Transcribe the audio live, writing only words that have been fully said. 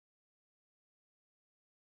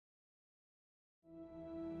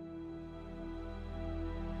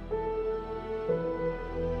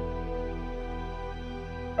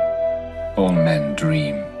All men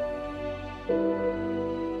dream,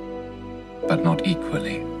 but not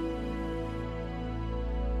equally.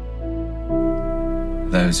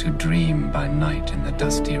 Those who dream by night in the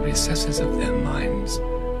dusty recesses of their minds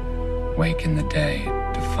wake in the day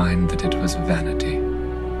to find that it was vanity.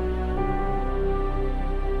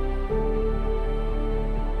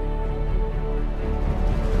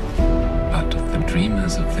 But the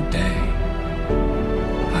dreamers of the day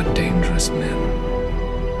are dangerous men,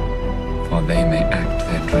 for they may act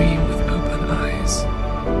their dream with open eyes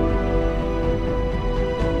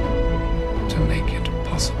to make it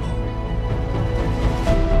possible.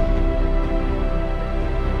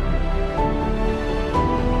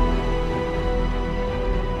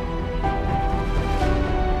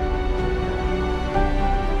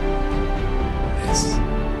 This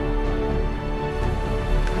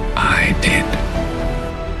I did.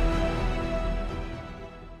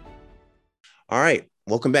 All right.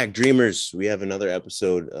 Welcome back, Dreamers. We have another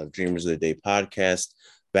episode of Dreamers of the Day podcast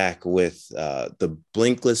back with the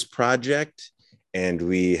Blinkless project. And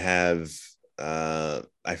we have,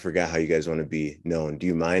 I forgot how you guys want to be known. Do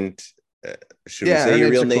you mind? Should we say your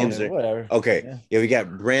real names? Cool. Whatever. Okay. Yeah, we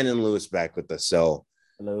got Brandon Lewis back with us. So,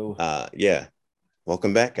 hello. Yeah.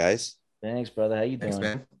 Welcome back, guys. Thanks, brother. How you doing? Thanks,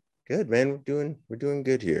 man. Good, man. We're doing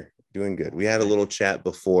good here. Doing good. We had a little chat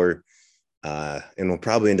before. And we'll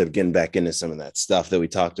probably end up getting back into some of that stuff that we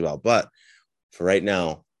talked about. But for right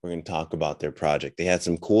now, we're going to talk about their project. They had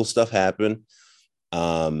some cool stuff happen.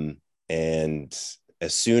 And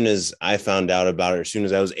as soon as I found out about it, as soon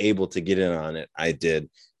as I was able to get in on it, I did,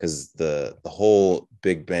 because the whole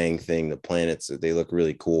Big Bang thing, the planets, they look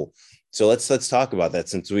really cool. So let's talk about that.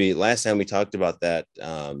 Since last time we talked about that,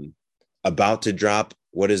 about to drop,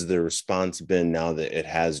 what has the response been now that it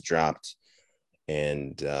has dropped?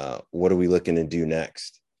 And what are we looking to do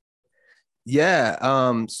next?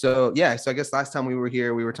 So I guess last time we were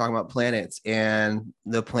here, we were talking about planets, and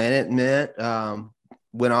the planet mint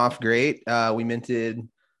went off great. We minted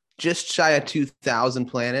just shy of 2,000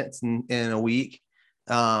 planets in a week.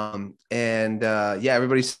 Everybody's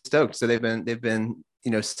stoked. So they've been,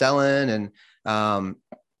 selling, and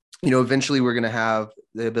eventually we're going to have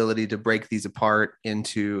the ability to break these apart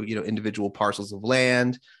into, individual parcels of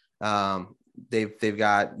land. They've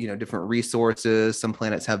got, different resources. Some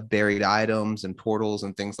planets have buried items and portals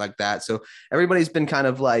and things like that. So everybody's been kind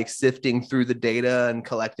of like sifting through the data and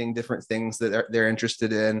collecting different things that they're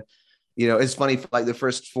interested in. It's funny, for like the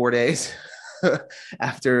first 4 days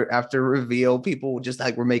after reveal, people just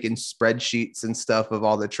like were making spreadsheets and stuff of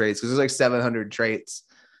all the traits, because there's like 700 traits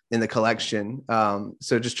in the collection.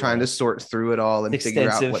 So just trying to sort through it all and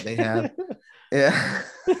figure out what they have. Yeah.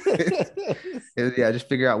 Just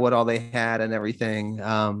figure out what all they had and everything.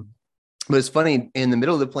 But it's funny, in the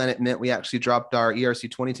middle of the planet mint, we actually dropped our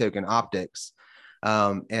ERC20 token optics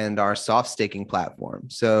and our soft staking platform.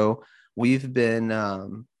 So we've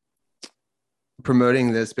been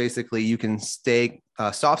promoting this. Basically, you can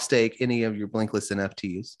soft stake any of your Blinkless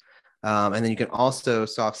NFTs. And then you can also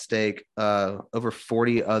soft stake over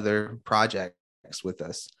 40 other projects with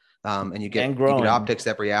us. And you get optics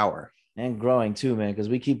every hour. And growing too, man, because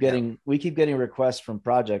we keep getting requests from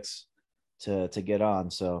projects to get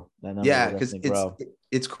on. So because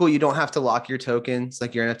it's cool. You don't have to lock your tokens,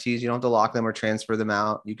 like your NFTs. You don't have to lock them or transfer them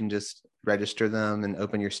out. You can just register them and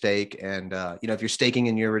open your stake. And if you're staking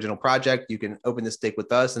in your original project, you can open the stake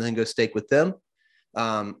with us and then go stake with them.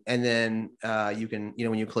 And then you can,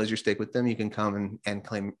 when you close your stake with them, you can come and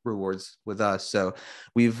claim rewards with us. So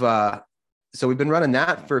we've been running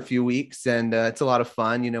that for a few weeks, and it's a lot of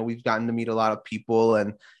fun. We've gotten to meet a lot of people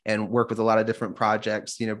and work with a lot of different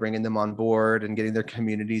projects, bringing them on board and getting their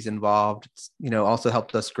communities involved. It's, also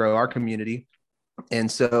helped us grow our community.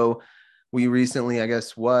 And so we recently, I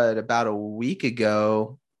guess, about a week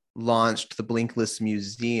ago, launched the Blinkless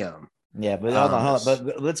Museum. Yeah, but hold on.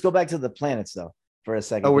 But let's go back to the planets though for a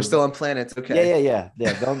second. Oh, we're still on planets. Okay. Yeah.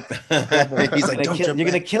 Don't. He's like, you're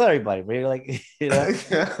gonna kill everybody. But you're like, All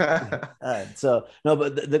right. So no,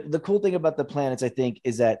 but the cool thing about the planets, I think,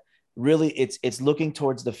 is that really it's looking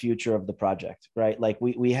towards the future of the project, right? Like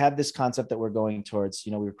we have this concept that we're going towards.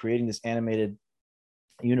 We were creating this animated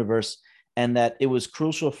universe, and that it was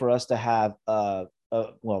crucial for us to have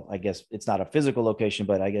well, I guess it's not a physical location,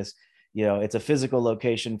 but I guess it's a physical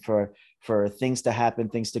location for things to happen,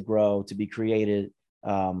 things to grow, to be created,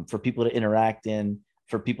 for people to interact in,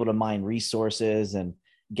 for people to mine resources and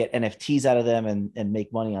get NFTs out of them and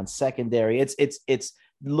make money on secondary. It's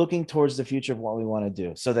looking towards the future of what we want to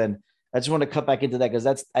do. So then I just want to cut back into that, because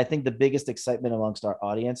that's, I think, the biggest excitement amongst our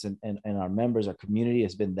audience and our members, our community,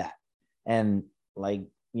 has been that. And like,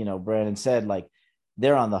 Brandon said, like,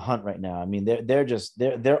 they're on the hunt right now. I mean,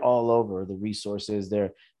 they're all over the resources.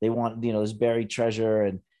 They want, this buried treasure,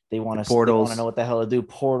 and they want to know what the hell to do,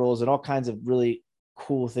 portals and all kinds of really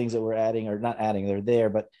cool things that we're adding, or not adding, they're there,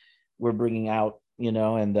 but we're bringing out,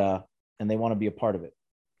 and they want to be a part of it.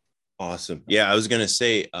 Awesome. Yeah, I was gonna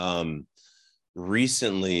say,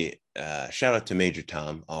 recently, shout out to Major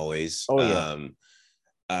Tom always. Oh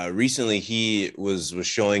yeah. Recently he was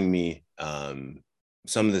showing me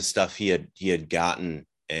some of the stuff he had gotten,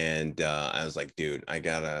 and I was like, dude, I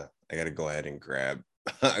gotta go ahead and grab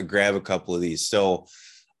grab a couple of these. So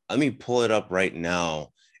let me pull it up right now,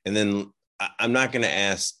 and then I'm not gonna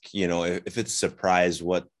ask, if it's a surprise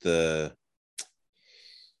what the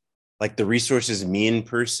resources mean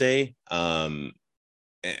per se.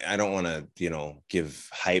 I don't want to, give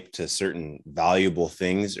hype to certain valuable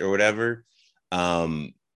things or whatever.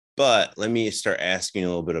 But let me start asking a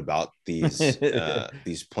little bit about these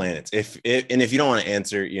planets. If you don't want to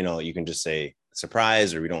answer, you can just say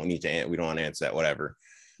surprise, or we don't want to answer that, whatever.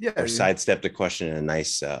 Yeah. Or sidestep the question in a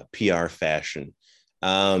nice PR fashion.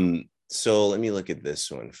 So let me look at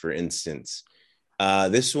this one, for instance.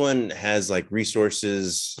 This one has like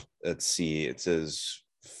resources. Let's see. It says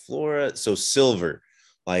flora. So silver.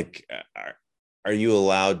 Like, are you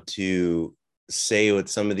allowed to say what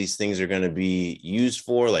some of these things are going to be used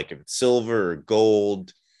for? Like if it's silver or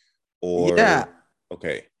gold, or yeah.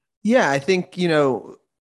 Okay. Yeah, I think,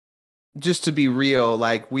 just to be real,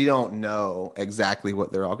 like we don't know exactly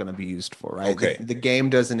what they're all going to be used for, right? Okay. The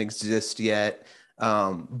game doesn't exist yet.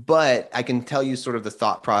 But I can tell you sort of the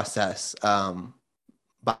thought process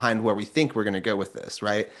behind where we think we're going to go with this,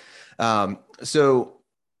 right? So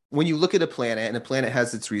when you look at a planet, and a planet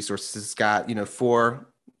has its resources, it's got, 4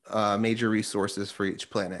 major resources for each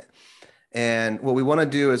planet. And what we want to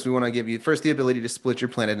do is we want to give you first the ability to split your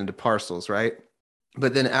planet into parcels, right?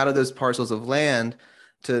 But then out of those parcels of land,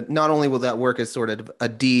 to not only will that work as sort of a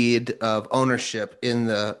deed of ownership in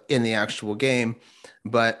the actual game,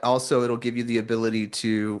 but also it'll give you the ability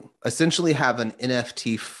to essentially have an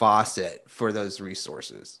NFT faucet for those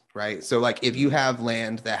resources, right? So like if you have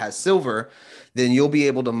land that has silver, then you'll be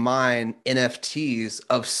able to mine NFTs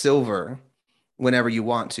of silver whenever you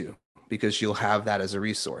want to, because you'll have that as a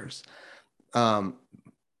resource.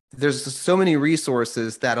 There's so many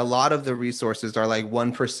resources that a lot of the resources are like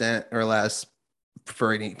 1% or less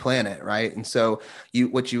for any planet, right? And so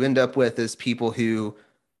what you end up with is people who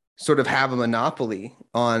sort of have a monopoly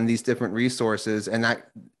on these different resources,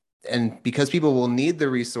 and because people will need the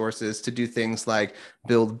resources to do things like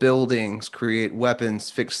build buildings, create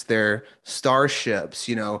weapons, fix their starships,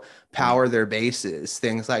 power their bases,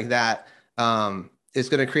 things like that, it's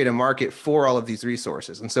going to create a market for all of these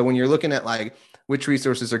resources. And so when you're looking at like which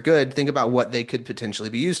resources are good, think about what they could potentially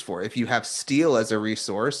be used for. If you have steel as a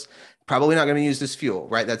resource, probably not going to be used as fuel,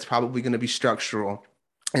 right? That's probably going to be structural.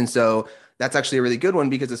 And so that's actually a really good one,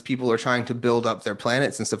 because as people are trying to build up their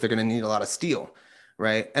planets and stuff, they're going to need a lot of steel,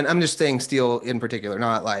 right? And I'm just saying steel in particular,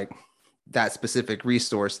 not like that specific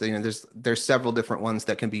resource. There's several different ones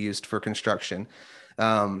that can be used for construction.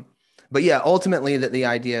 But yeah, ultimately the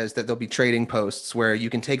idea is that there'll be trading posts where you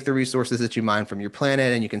can take the resources that you mine from your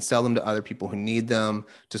planet and you can sell them to other people who need them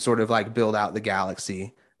to sort of like build out the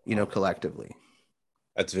galaxy, collectively.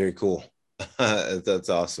 That's very cool. That's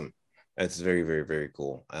awesome. That's very, very, very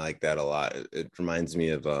cool. I like that a lot. It reminds me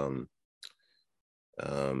of what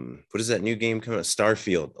is that new game coming out?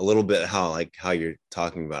 Starfield. A little bit how you're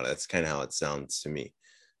talking about it. That's kind of how it sounds to me.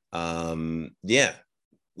 Yeah.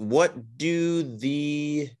 What do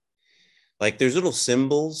there's little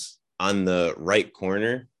symbols on the right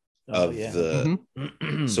corner of the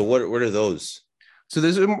So what are those? So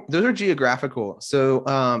those are geographical.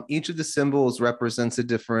 So each of the symbols represents a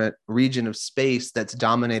different region of space that's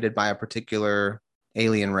dominated by a particular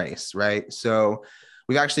alien race, right? So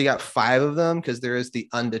we've actually got 5 of them, because there is the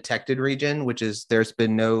undetected region, which is there's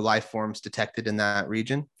been no life forms detected in that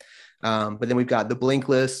region. But then we've got the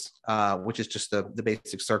Blinkless, which is just the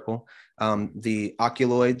basic circle. The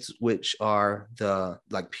oculoids, which are the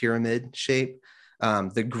like pyramid shape.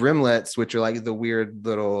 The grimlets, which are like the weird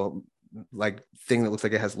little like thing that looks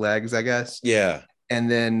like it has legs, I guess. Yeah.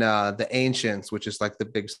 And then the ancients, which is like the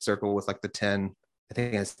big circle with like the 10, I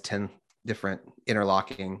think it has 10 different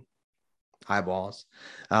interlocking eyeballs.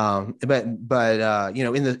 But in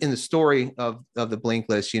the story of the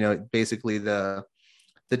Blinkless, basically the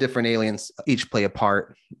different aliens each play a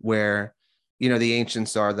part, where the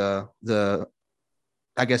ancients are the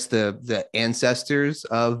I guess the ancestors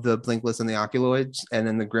of the Blinkless and the oculoids, and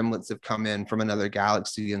then the grimlets have come in from another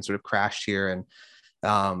galaxy and sort of crashed here,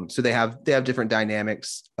 and so they have different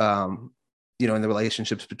dynamics, in the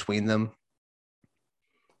relationships between them.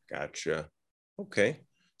 Gotcha. Okay.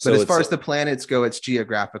 But as far as the planets go, it's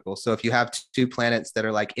geographical. So if you have two planets that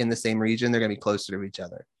are like in the same region, they're going to be closer to each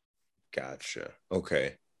other. Gotcha.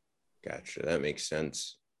 Okay. Gotcha. That makes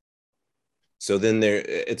sense. So then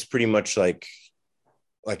it's pretty much like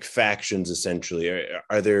factions essentially.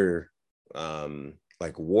 Are there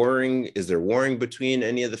like warring? Is there warring between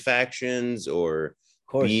any of the factions or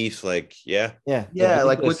beef? Like, yeah.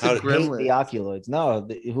 Like with the gremlins, the Oculoids. No,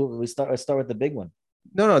 let's start with the big one.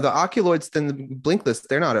 No, the Oculoids, then the Blinkless,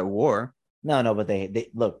 they're not at war. No, but they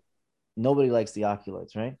look. Nobody likes the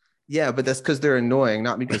Oculoids, right? Yeah, but that's because they're annoying,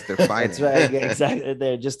 not because they're fighting. That's right. Exactly.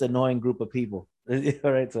 They're just an annoying group of people.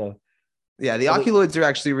 All right. So yeah, the Oculoids are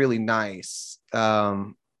actually really nice.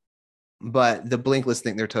 But the Blinkless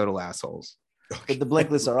think they're total assholes. But the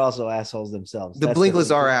Blinkless are also assholes themselves. The Blinkless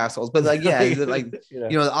are assholes, but like, yeah, like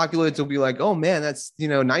the Oculoids will be like, "Oh man, that's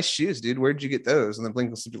nice shoes, dude. Where'd you get those?" And the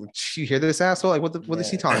Blinkless will be like, "You hear this asshole? Like, what is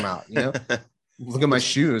he talking about? Look at my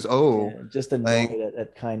shoes. Oh, just annoyed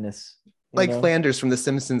at kindness." Like Flanders from The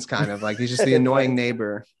Simpsons, kind of like he's just the annoying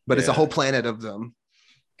neighbor, but it's a whole planet of them.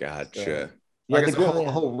 Gotcha. It's a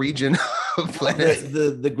whole region of planets.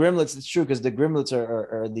 The Grimlets. It's true because the Grimlets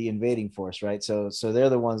are the invading force, right? So they're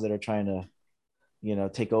the ones that are trying to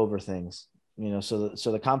take over things, so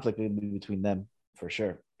the conflict will be between them for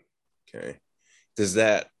sure. Okay. Is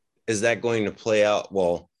that going to play out?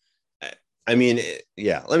 Well, I mean,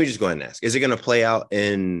 let me just go ahead and ask, is it going to play out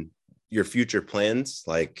in your future plans?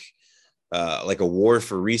 Like a war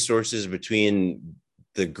for resources between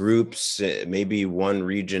the groups? Maybe one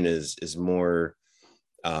region is more,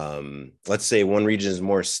 let's say one region is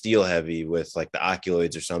more steel heavy with like the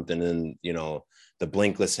Oculoids or something. And, the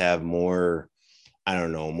Blinkless have more, I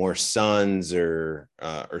don't know, more suns or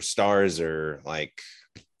stars or like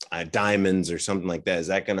diamonds or something like that. Is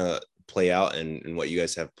that going to play out in what you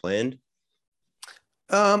guys have planned?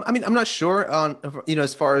 I mean, I'm not sure on,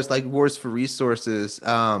 as far as like wars for resources.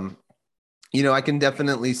 I can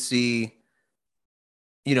definitely see,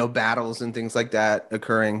 battles and things like that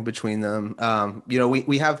occurring between them.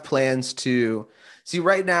 We have plans to see.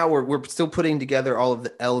 Right now we're still putting together all of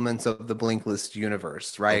the elements of the Blinkless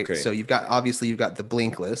universe, right? Okay. So you've got the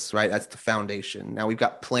Blinkless, right? That's the foundation. Now we've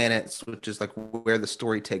got planets, which is like where the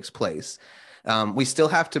story takes place. We still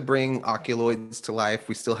have to bring Oculoids to life.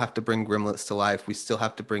 We still have to bring Grimlets to life. We still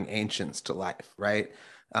have to bring Ancients to life, right?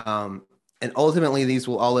 And ultimately, these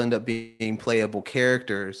will all end up being playable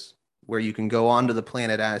characters where you can go onto the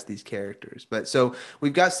planet as these characters. But so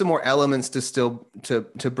we've got some more elements to still to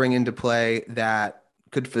bring into play that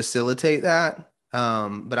could facilitate that.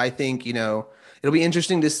 But I think, it'll be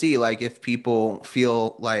interesting to see like if people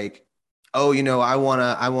feel like, oh, I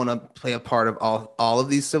wanna play a part of all of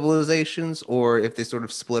these civilizations, or if they sort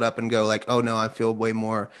of split up and go like, oh no, I feel way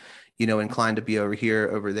more, inclined to be over here,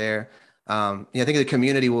 over there. I think the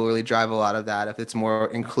community will really drive a lot of that if it's more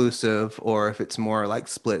inclusive or if it's more like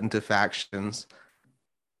split into factions.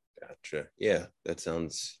 Gotcha. Yeah, that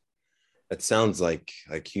sounds like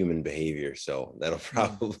human behavior. So that'll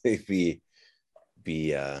probably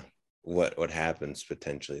be what happens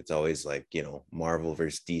potentially. It's always like, Marvel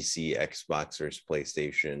versus DC, Xbox versus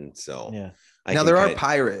PlayStation. So yeah. Now there are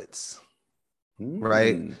pirates.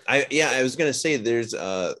 Right. I was gonna say there's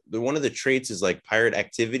one of the traits is like pirate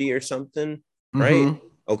activity or something, right? Mm-hmm.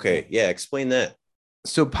 Okay, yeah, explain that.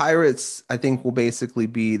 So pirates, I think, will basically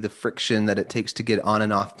be the friction that it takes to get on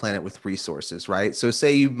and off planet with resources, right? So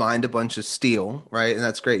say you mined a bunch of steel, right? And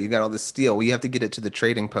that's great. You got all this steel. Well, you have to get it to the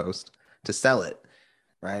trading post to sell it,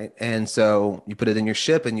 right? And so you put it in your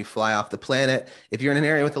ship and you fly off the planet. If you're in an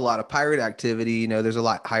area with a lot of pirate activity, there's a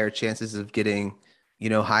lot higher chances of getting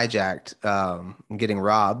hijacked, and getting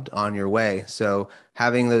robbed on your way. So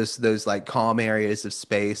having those like calm areas of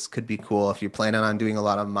space could be cool. If you're planning on doing a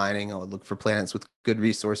lot of mining, I would look for planets with good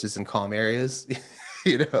resources and calm areas,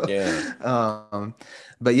 Yeah.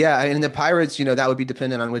 But yeah, and the pirates, that would be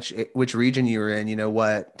dependent on which region you were in,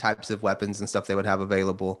 what types of weapons and stuff they would have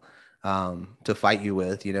available to fight you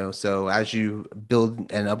with, so as you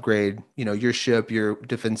build and upgrade, your ship, your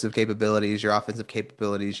defensive capabilities, your offensive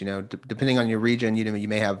capabilities, depending on your region, you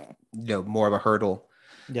may have, more of a hurdle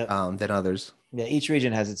than others. Yeah. Each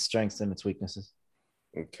region has its strengths and its weaknesses.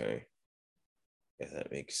 Okay. Yeah,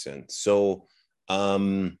 that makes sense. So,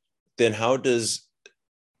 then how would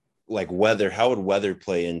weather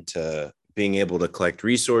play into being able to collect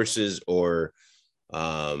resources or,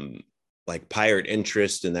 like pirate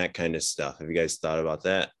interest and that kind of stuff? Have you guys thought about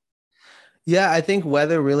that? Yeah, I think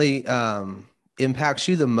weather really impacts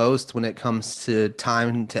you the most when it comes to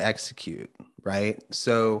time to execute, right?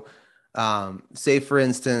 So say for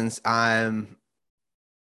instance, I'm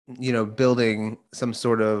building some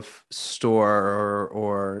sort of store,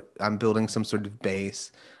 or I'm building some sort of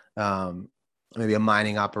base, maybe a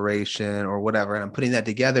mining operation or whatever, and I'm putting that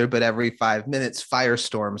together, but every 5 minutes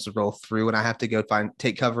firestorms roll through and I have to go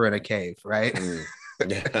take cover in a cave, right?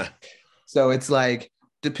 Yeah. So it's like,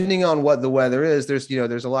 depending on what the weather is, there's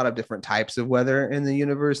a lot of different types of weather in the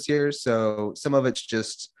universe here. So some of it's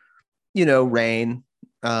just, rain,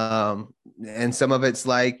 and some of it's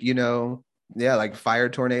like, like fire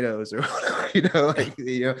tornadoes or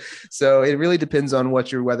so it really depends on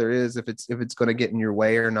what your weather is, if it's going to get in your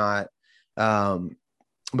way or not.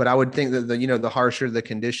 But I would think that the harsher the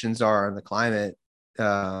conditions are on the climate,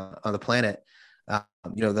 on the planet,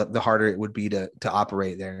 the harder it would be to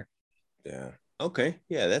operate there. Yeah. Okay.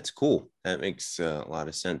 Yeah, that's cool. That makes a lot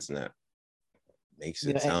of sense, and that makes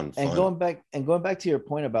it sound fun. And going back to your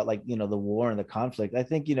point about like, the war and the conflict, I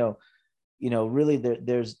think, really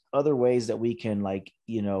there's other ways that we can like,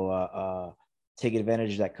 take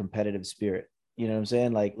advantage of that competitive spirit. You know what I'm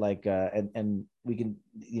saying? And we can,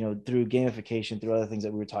 through gamification, through other things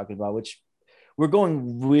that we were talking about, which we're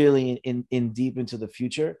going really in deep into the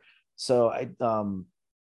future. So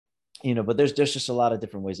but there's just a lot of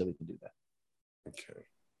different ways that we can do that. Okay.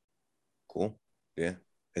 Cool. Yeah.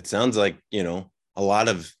 It sounds like, a lot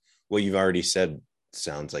of what you've already said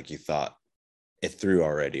sounds like you thought it through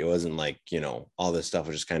already. It wasn't like, all this stuff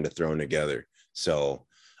was just kind of thrown together. So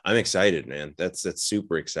I'm excited, man. That's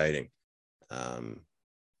super exciting.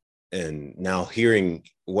 And now hearing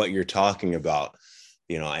what you're talking about,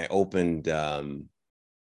 I opened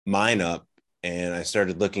mine up and I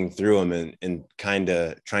started looking through them and kind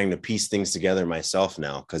of trying to piece things together myself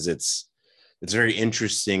now, because it's very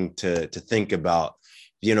interesting to think about,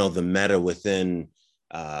 the meta within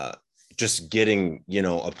just getting,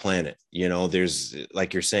 a planet. There's,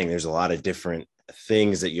 like you're saying, there's a lot of different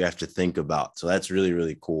things that you have to think about. So that's really,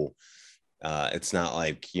 really cool. It's not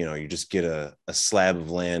like, you just get a slab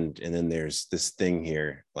of land and then there's this thing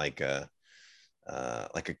here, like a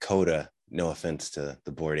coda. No offense to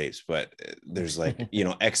the Bored Apes, but there's like,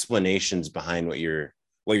 explanations behind what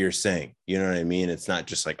you're saying. You know what I mean? It's not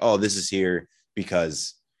just like, oh, this is here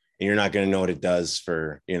because, and you're not going to know what it does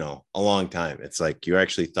for, a long time. It's like you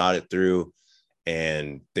actually thought it through,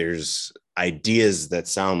 and there's ideas that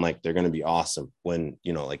sound like they're going to be awesome when,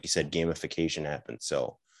 like you said, gamification happens.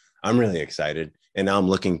 So I'm really excited. And now I'm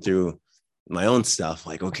looking through my own stuff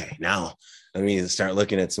like, okay, now let me start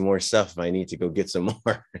looking at some more stuff if I need to go get some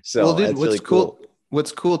more. So well, dude, that's really cool.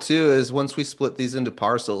 What's cool too is once we split these into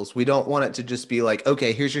parcels, we don't want it to just be like,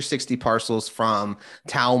 okay, here's your 60 parcels from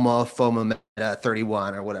Talma, Foma Meta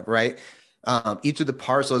 31 or whatever, right? Each of the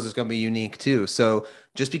parcels is going to be unique too. So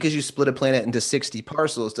just because you split a planet into 60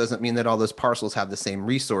 parcels doesn't mean that all those parcels have the same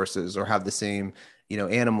resources or have the same,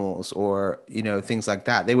 animals or, things like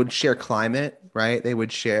that. They would share climate, right? They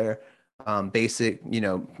would share basic,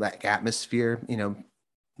 like atmosphere,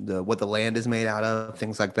 what the land is made out of,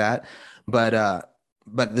 things like that.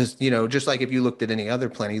 But this, just like if you looked at any other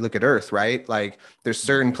planet, you look at Earth, right? Like there's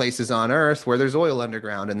certain places on Earth where there's oil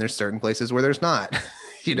underground and there's certain places where there's not,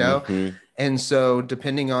 Mm-hmm. And so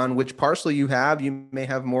depending on which parcel you have, you may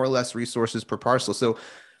have more or less resources per parcel. So,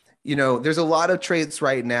 there's a lot of traits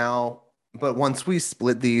right now, but once we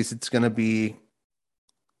split these, it's going to be,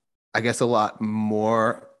 I guess, a lot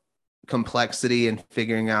more complexity in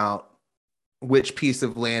figuring out which piece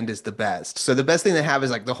of land is the best. So the best thing to have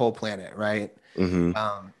is like the whole planet, right?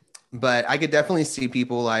 Mm-hmm. But I could definitely see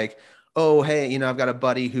people like, oh, hey, I've got a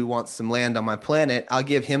buddy who wants some land on my planet. I'll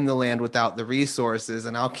give him the land without the resources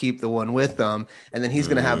and I'll keep the one with them. And then he's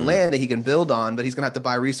going to have land that he can build on, but he's going to have to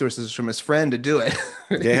buy resources from his friend to do it.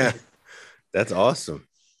 Yeah, that's awesome.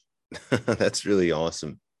 That's really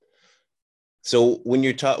awesome. So when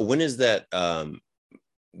when is that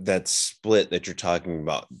that split that you're talking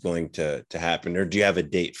about going to happen, or do you have a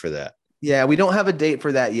date for that? Yeah, we don't have a date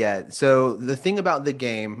for that yet. So the thing about the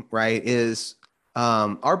game, right, is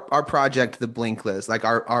our project, the Blinkless, like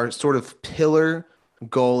our sort of pillar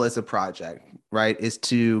goal as a project, right, is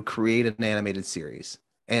to create an animated series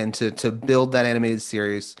and to build that animated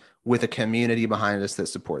series with a community behind us that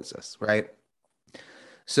supports us, right?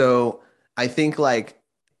 So I think like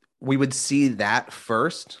we would see that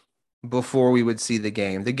first before we would see the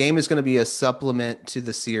game. The game is going to be a supplement to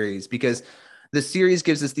the series because the series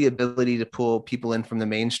gives us the ability to pull people in from the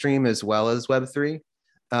mainstream as well as Web3,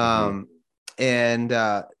 and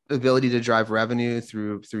ability to drive revenue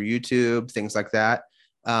through YouTube, things like that.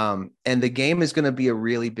 And the game is going to be a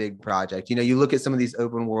really big project. You look at some of these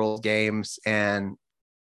open world games and,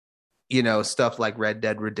 stuff like Red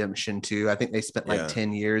Dead Redemption 2. I think they spent like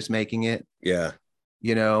 10 years making it. Yeah.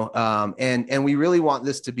 and we really want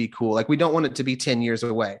this to be cool. Like, we don't want it to be 10 years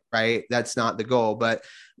away, right? That's not the goal, but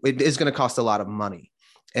it is going to cost a lot of money.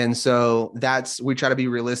 And so we try to be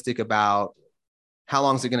realistic about how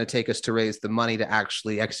long is it going to take us to raise the money to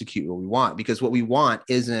actually execute what we want? Because what we want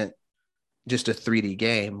isn't just a 3D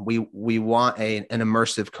game. We want an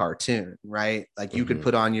immersive cartoon, right? Like, you could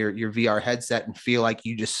put on your VR headset and feel like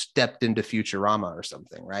you just stepped into Futurama or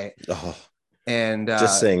something, right? Oh, and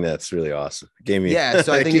just saying that's really awesome. It gave me,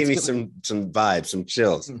 so I think it gave me some vibes, some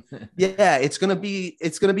chills. Yeah, it's gonna be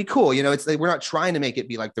cool. It's like, we're not trying to make it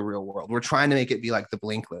be like the real world. We're trying to make it be like the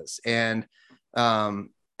Blinkless. And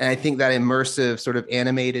I think that immersive sort of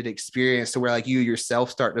animated experience to where like you yourself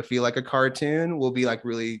start to feel like a cartoon will be like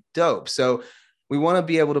really dope. So we want to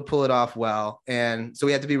be able to pull it off well. And so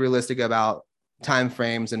we have to be realistic about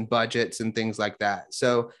timeframes and budgets and things like that.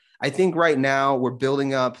 So I think right now we're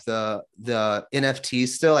building up the NFTs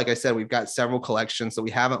still. Like I said, we've got several collections that we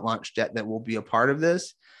haven't launched yet that will be a part of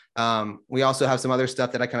this. We also have some other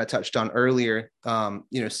stuff that I kind of touched on earlier,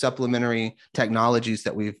 supplementary technologies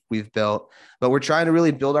that we've built, but we're trying to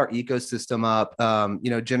really build our ecosystem up,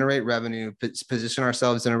 generate revenue, position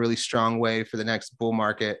ourselves in a really strong way for the next bull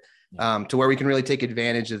market, to where we can really take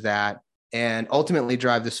advantage of that and ultimately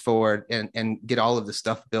drive this forward and get all of the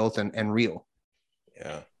stuff built and real.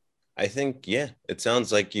 Yeah, I think, it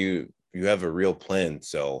sounds like you have a real plan.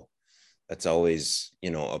 So that's always,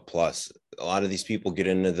 a plus. A lot of these people get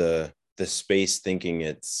into the space thinking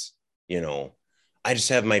it's, I just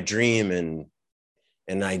have my dream and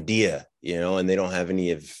an idea, and they don't have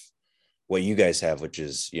any of what you guys have, which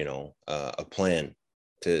is, a plan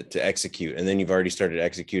to execute. And then you've already started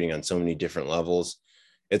executing on so many different levels.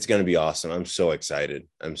 It's going to be awesome. I'm so excited.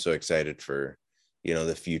 I'm so excited for,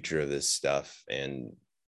 the future of this stuff and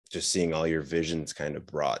just seeing all your visions kind of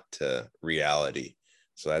brought to reality.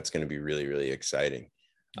 So that's going to be really, really exciting.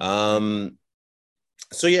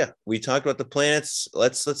 So yeah, we talked about the planets.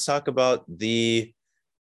 Let's talk about the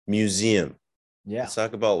museum. Yeah. Let's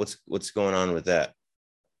talk about what's going on with that.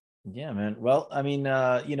 Yeah, man. Well, I mean,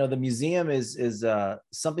 the museum is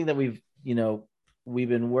something that we've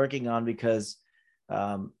been working on because,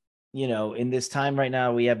 in this time right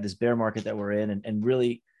now, we have this bear market that we're in, and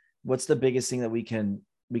really what's the biggest thing that we can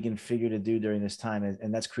figure to do during this time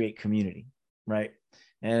and that's create community, right?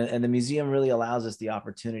 And the museum really allows us the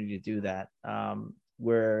opportunity to do that.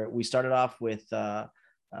 Where we started off with,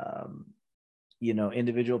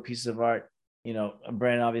 individual pieces of art.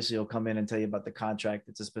 Brandon obviously will come in and tell you about the contract.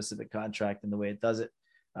 It's a specific contract and the way it does it.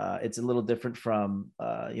 It's a little different from,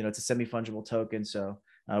 it's a semi-fungible token. So,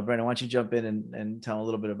 Brandon, why don't you jump in and tell a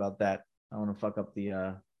little bit about that? I want to fuck up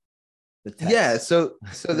the text. Yeah. So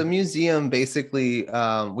the museum basically,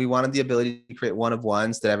 we wanted the ability to create one of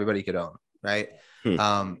ones that everybody could own, right?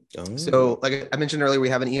 So like I mentioned earlier, we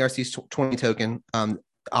have an ERC20 token,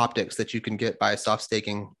 optics that you can get by soft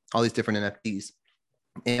staking all these different NFTs.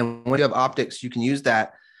 And when you have optics, you can use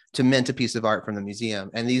that to mint a piece of art from the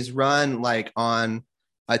museum. And these run like on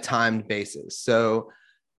a timed basis. So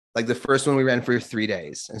like the first one we ran for 3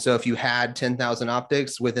 days. And so if you had 10,000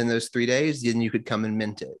 optics within those 3 days, then you could come and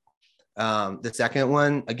mint it. The second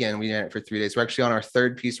one, again, we ran it for 3 days. We're actually on our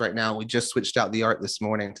third piece right now. We just switched out the art this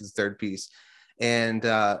morning to the third piece. And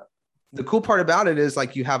the cool part about it is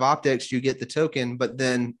like you have optics, you get the token, but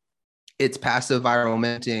then it's passive viral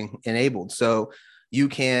minting enabled. So you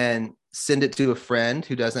can send it to a friend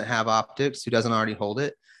who doesn't have optics, who doesn't already hold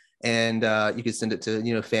it. And you could send it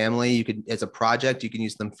to, family. You could, as a project, you can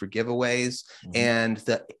use them for giveaways. Mm-hmm.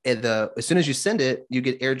 And as soon as you send it, you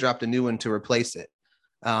get airdropped a new one to replace it.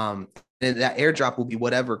 And that airdrop will be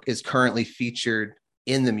whatever is currently featured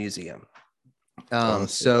in the museum.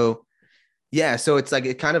 So it's like,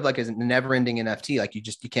 it kind of like a never ending NFT. Like you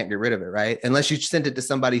can't get rid of it. Right. Unless you sent it to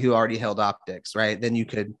somebody who already held optics. Right. Then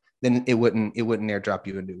it wouldn't airdrop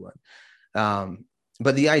you a new one.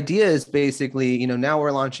 But the idea is basically, now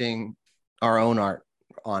we're launching our own art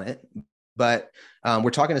on it, but we're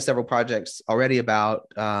talking to several projects already about,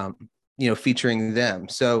 featuring them.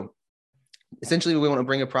 So essentially we want to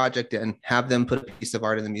bring a project in, have them put a piece of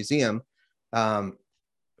art in the museum. And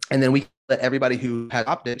then we let everybody who has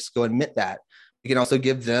optics go and mint that. We can also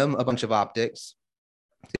give them a bunch of optics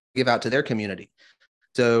to give out to their community.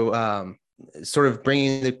 So sort of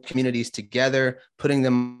bringing the communities together, putting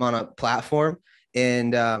them on a platform.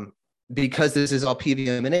 And because this is all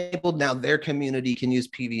PVM enabled, now their community can use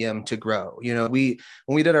PVM to grow. When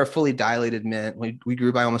we did our fully dilated mint, we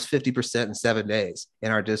grew by almost 50% in 7 days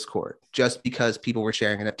in our Discord, just because people were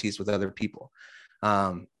sharing NFTs with other people.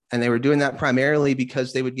 And they were doing that primarily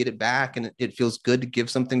because they would get it back, and it feels good to give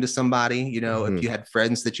something to somebody. Mm-hmm. If you had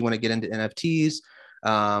friends that you want to get into NFTs,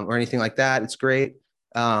 or anything like that. It's great.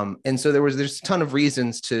 And so there's a ton of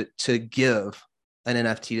reasons to give an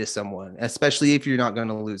NFT to someone, especially if you're not going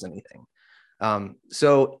to lose anything.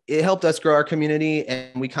 So it helped us grow our community,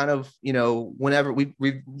 and we kind of, whenever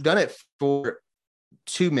we've done it for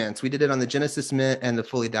 2 mints. We did it on the Genesis mint and the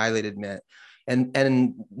fully dilated mint.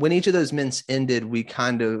 And when each of those mints ended,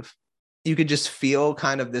 you could just feel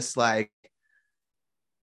kind of this thing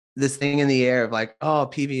in the air of like, oh,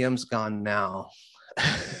 PVM's gone now.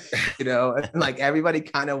 And like everybody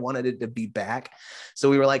kind of wanted it to be back. So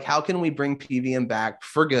we were like, how can we bring PVM back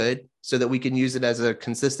for good so that we can use it as a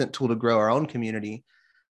consistent tool to grow our own community?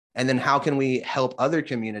 And then how can we help other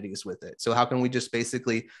communities with it? So how can we just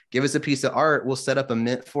basically give us a piece of art? We'll set up a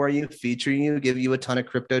mint for you, feature you, give you a ton of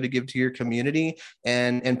crypto to give to your community,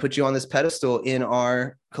 and put you on this pedestal in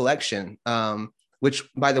our collection.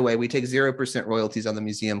 Which, by the way, we take 0% royalties on the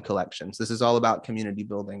museum collections. This is all about community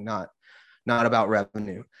building, not about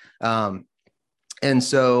revenue. And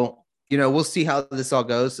so, we'll see how this all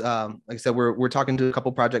goes. Like I said, we're talking to a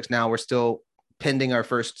couple projects now. We're still pending our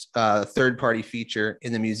first third-party feature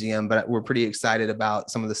in the museum, but we're pretty excited about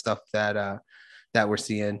some of the stuff that we're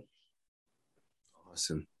seeing.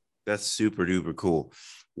 Awesome. That's super duper cool.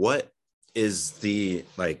 What is the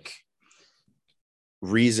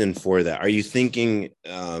reason for that? Are you thinking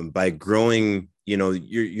by growing,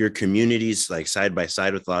 your communities like side by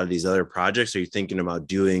side with a lot of these other projects? Are you thinking about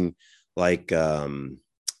doing like a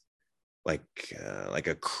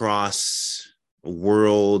cross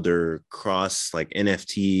world or cross like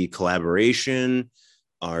NFT collaboration?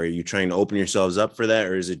 Are you trying to open yourselves up for that,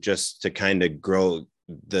 or is it just to kind of grow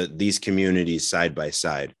these communities side by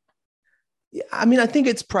side? Yeah, I mean, I think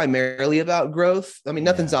it's primarily about growth. I mean,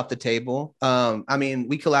 nothing's off the table. I mean,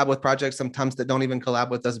 we collab with projects sometimes that don't even collab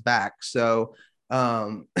with us back. So,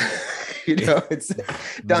 it's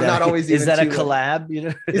not always. Is that a collab?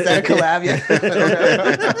 Is that a collab? Yeah.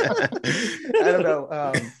 I don't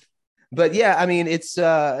know. But yeah, I mean, it's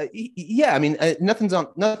nothing's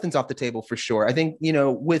off the table for sure. I think,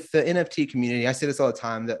 with the NFT community, I say this all the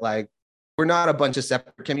time that like, we're not a bunch of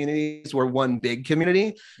separate communities. We're one big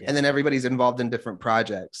community, and then everybody's involved in different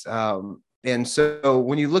projects. And so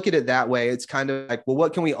when you look at it that way, it's kind of like, well,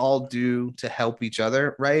 what can we all do to help each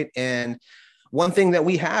other? Right. And one thing that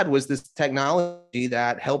we had was this technology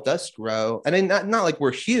that helped us grow. And not like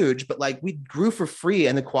we're huge, but like we grew for free,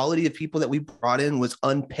 and the quality of people that we brought in was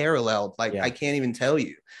unparalleled. Like, I can't even tell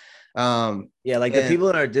you. The people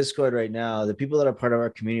in our Discord right now, the people that are part of our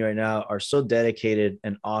community right now are so dedicated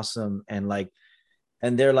and awesome. And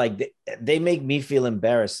they're like, they make me feel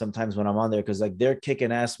embarrassed sometimes when I'm on there, because like they're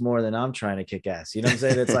kicking ass more than I'm trying to kick ass. You know what I'm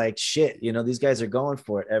saying? It's like, shit, these guys are going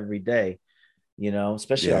for it every day,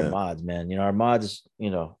 especially our mods, man. Our mods,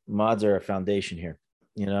 mods are a foundation here.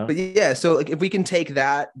 But yeah, so like if we can take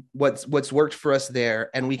that, what's worked for us there,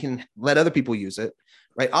 and we can let other people use it,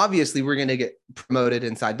 right? Obviously, we're going to get promoted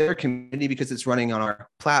inside their community because it's running on our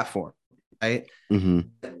platform, right? Mm-hmm.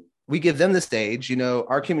 We give them the stage.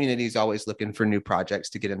 Our community is always looking for new projects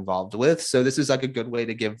to get involved with. So this is like a good way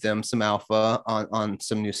to give them some alpha on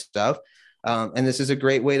some new stuff. And this is a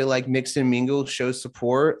great way to like mix and mingle, show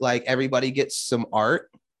support. Like everybody gets some art,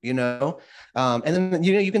 and then,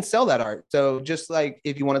 you can sell that art. So just like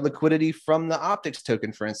if you wanted liquidity from the optics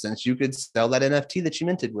token, for instance, you could sell that NFT that you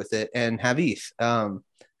minted with it and have ETH,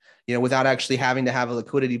 without actually having to have a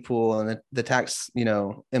liquidity pool and the tax,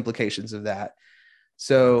 implications of that.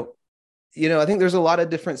 So, I think there's a lot of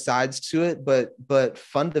different sides to it, but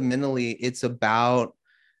fundamentally it's about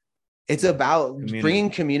bringing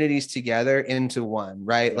communities together into one,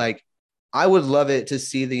 right? Like, I would love it to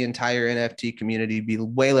see the entire NFT community be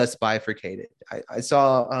way less bifurcated. I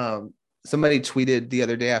saw somebody tweeted the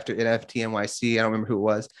other day after NFT NYC, I don't remember who it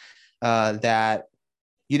was, that,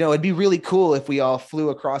 it'd be really cool if we all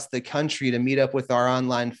flew across the country to meet up with our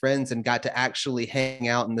online friends and got to actually hang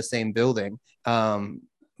out in the same building.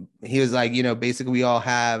 He was like, basically we all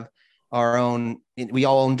have we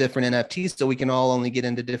all own different NFTs, so we can all only get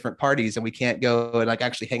into different parties, and we can't go and like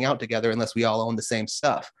actually hang out together unless we all own the same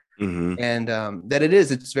stuff. Mm-hmm. And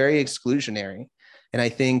it's very exclusionary. And I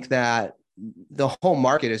think that the whole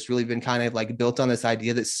market has really been kind of like built on this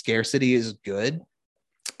idea that scarcity is good,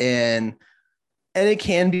 and it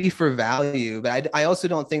can be for value, but I also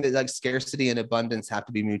don't think that like scarcity and abundance have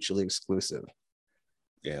to be mutually exclusive.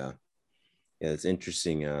 Yeah, it's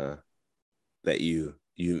interesting that you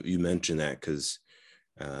mentioned that, because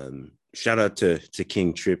shout out to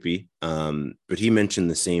King Trippy, but he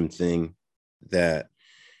mentioned the same thing, that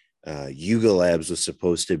Yuga Labs was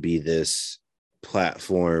supposed to be this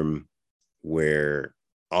platform where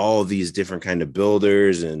all these different kind of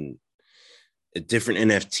builders and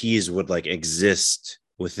different NFTs would like exist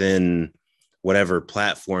within whatever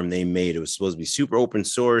platform they made. It was supposed to be super open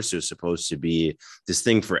source. It was supposed to be this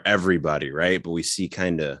thing for everybody, right? But we see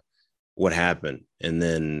kind of what happened, and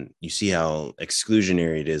then you see how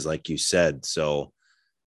exclusionary it is, like you said. So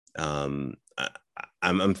I'm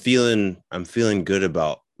feeling good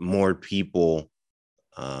about more people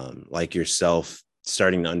like yourself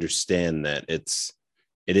starting to understand that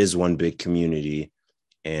it is one big community,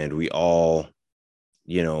 and we all,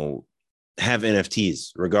 you know, have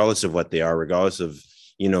NFTs regardless of what they are, regardless of,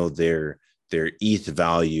 you know, their ETH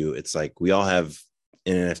value. It's like we all have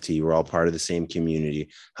an NFT. We're all part of the same community.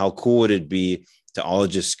 How cool would it be to all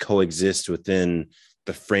just coexist within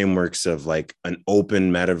the frameworks of like an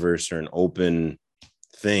open metaverse or an open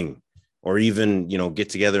thing, or even, you know, get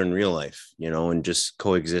together in real life, you know, and just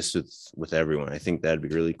coexist with everyone. I think that'd be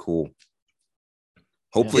really cool.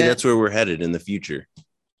 Hopefully that's where we're headed in the future.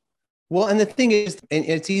 Well, and the thing is, and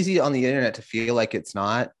it's easy on the internet to feel like it's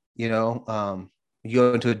not, you know, you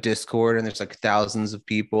go into a Discord and there's like thousands of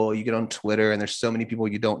people. You get on Twitter and there's so many people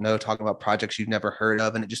you don't know talking about projects you've never heard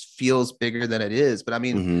of, and it just feels bigger than it is. But I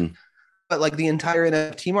mean, but like the entire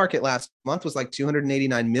NFT market last month was like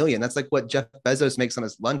 289 million. That's like what Jeff Bezos makes on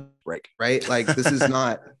his lunch break, right? Like this is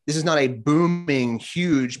not a booming,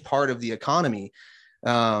 huge part of the economy.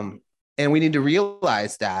 And we need to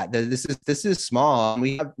realize that this is small.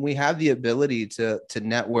 We have the ability to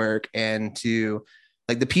network, and to,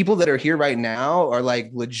 like, the people that are here right now are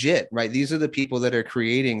like legit, right? These are the people that are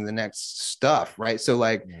creating the next stuff, right? So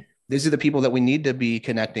like, these are the people that we need to be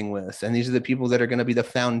connecting with, and these are the people that are going to be the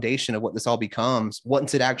foundation of what this all becomes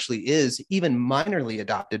once it actually is even minorly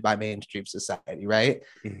adopted by mainstream society, right?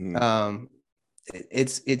 It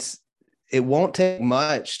won't take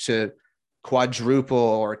much to quadruple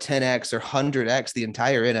or 10x or 100x the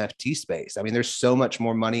entire NFT space. I mean, there's so much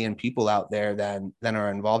more money and people out there than are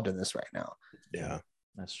involved in this right now. Yeah,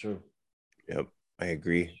 that's true. Yep, I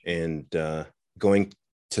agree. And going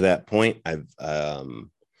to that point, I've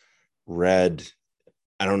read,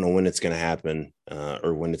 I don't know when it's going to happen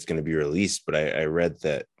or when it's going to be released, but I read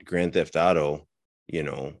that Grand Theft Auto, you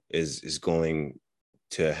know, is going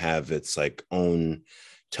to have its like own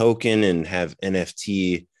token and have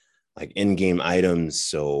NFT like in-game items.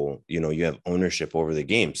 So, you know, you have ownership over the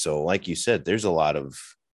game. So like you said, there's a lot of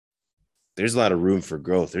room for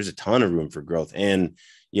growth. There's a ton of room for growth. And,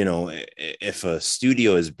 you know, if a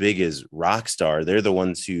studio as big as Rockstar, they're the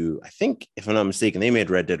ones who, I think, if I'm not mistaken, they made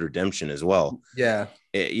Red Dead Redemption as well. Yeah.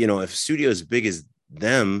 You know, if a studio as big as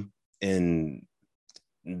them, and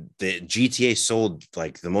the GTA sold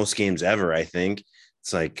like the most games ever, I think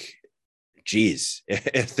it's like, geez,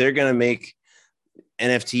 if they're going to make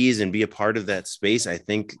NFTs and be a part of that space, I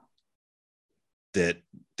think that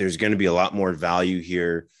there's going to be a lot more value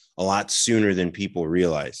here a lot sooner than people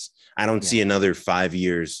realize. I don't see another 5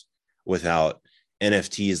 years without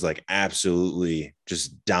NFTs like absolutely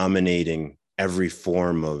just dominating every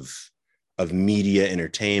form of media,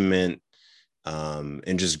 entertainment,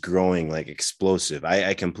 and just growing like explosive.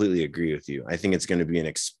 I completely agree with you. I think it's going to be an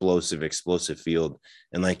explosive field.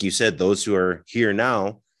 And like you said, those who are here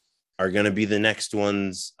now are going to be the next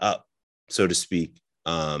ones up, so to speak.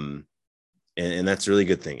 And that's a really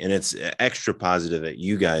good thing. And it's extra positive that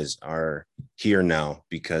you guys are here now,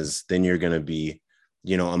 because then you're going to be,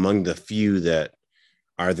 you know, among the few that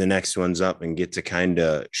are the next ones up and get to kind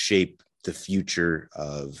of shape the future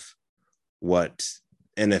of what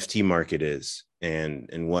NFT market is and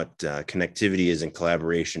what connectivity is and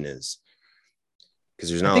collaboration is. Because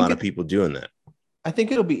there's not a lot of people doing that. I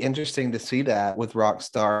think it'll be interesting to see that with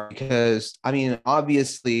Rockstar, because I mean,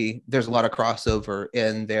 obviously there's a lot of crossover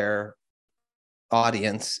in their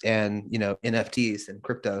audience and, you know, NFTs and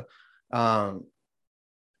crypto.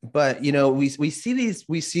 But, you know, we see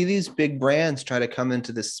these big brands try to come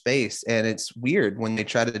into this space, and it's weird when they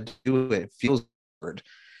try to do it. It feels weird.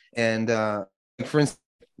 And for instance,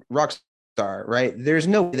 Rockstar, right? There's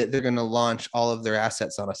no way that they're going to launch all of their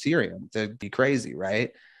assets on Ethereum. That'd be crazy,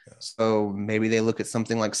 right? So maybe they look at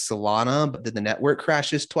something like Solana, but then the network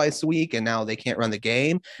crashes twice a week and now they can't run the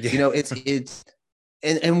game. You know, it's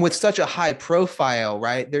and with such a high profile,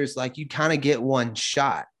 right? There's like, you kind of get one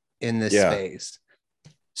shot in this space.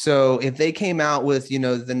 So if they came out with, you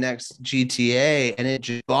know, the next GTA and it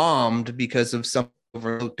just bombed because of some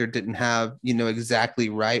overlooked or didn't have, you know, exactly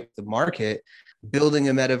right the market, building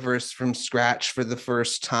a metaverse from scratch for the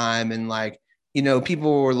first time, and like, you know,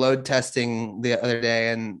 people were load testing the other day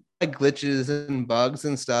and like glitches and bugs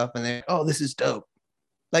and stuff, and they're, oh, this is dope.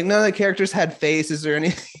 Like none of the characters had faces or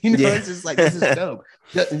anything, it's just like, this is dope,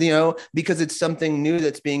 because it's something new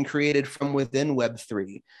that's being created from within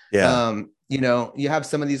Web3. You have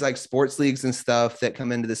some of these like sports leagues and stuff that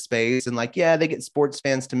come into the space and like, they get sports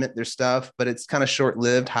fans to mint their stuff, but it's kind of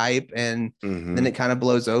short-lived hype and then it kind of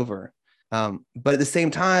blows over. But at the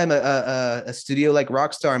same time, a studio like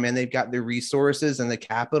Rockstar, man, they've got the resources and the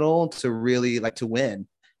capital to really like to win.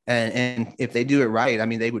 And if they do it right, I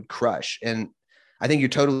mean, they would crush. And I think you're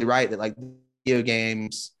totally right that like video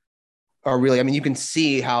games are really, I mean, you can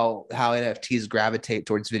see how NFTs gravitate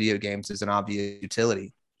towards video games as an obvious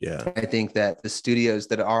utility. Yeah. I think that the studios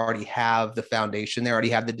that already have the foundation, they already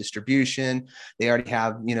have the distribution, they already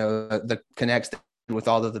have, the connects with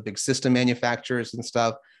all of the big system manufacturers and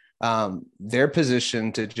stuff. They're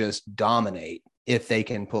positioned to just dominate if they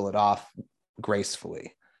can pull it off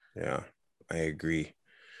gracefully. Yeah, I agree.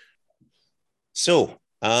 So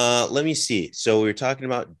let me see. So we were talking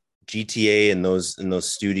about GTA and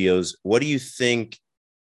those studios. What do you think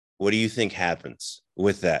happens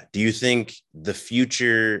with that? Do you think the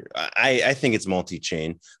future, I think it's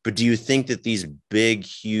multi-chain, but do you think that these big,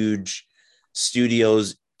 huge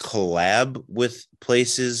studios collab with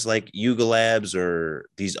places like Yuga Labs or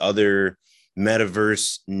these other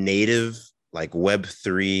metaverse native like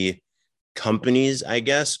Web3 companies, I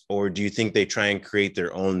guess? Or do you think they try and create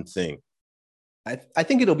their own thing? I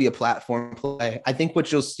think it'll be a platform play. I think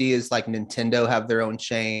what you'll see is like Nintendo have their own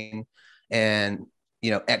chain and,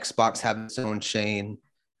 Xbox have its own chain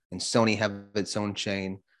and Sony have its own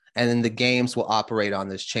chain. And then the games will operate on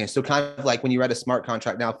this chain. So kind of like when you write a smart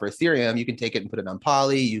contract now for Ethereum, you can take it and put it on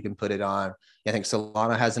Poly. You can put it on, I think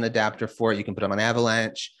Solana has an adapter for it. You can put it on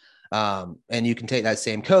Avalanche. And you can take that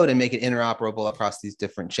same code and make it interoperable across these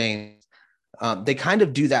different chains. They kind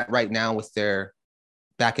of do that right now with their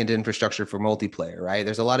backend infrastructure for multiplayer, right?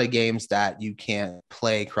 There's a lot of games that you can't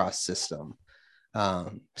play cross system.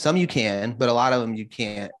 Some you can, but a lot of them you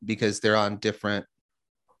can't because they're on different,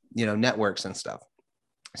 networks and stuff.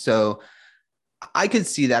 So I could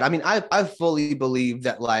see that. I mean, I fully believe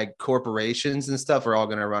that like corporations and stuff are all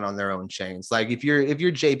going to run on their own chains. Like if you're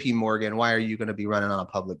JP Morgan, why are you going to be running on a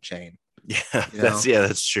public chain? Yeah,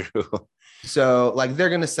 that's true. So like they're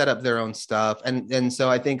going to set up their own stuff. And so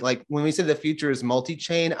I think like when we say the future is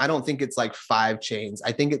multi-chain, I don't think it's like 5 chains.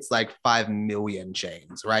 I think it's like 5 million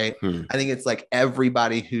chains, right? I think it's like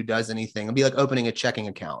everybody who does anything. It'll be like opening a checking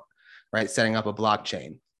account, right? Setting up a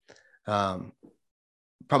blockchain.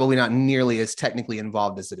 Probably not nearly as technically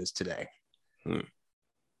involved as it is today. Right.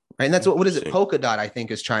 And that's what is it? Polkadot, I think,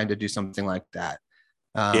 is trying to do something like that.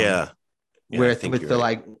 With the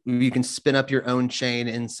like, you can spin up your own chain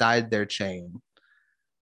inside their chain.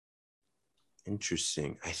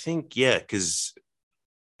 Interesting. I think, because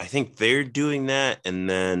I think they're doing that. And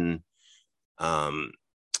then, what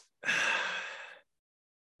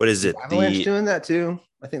is it? Avalanche doing that too?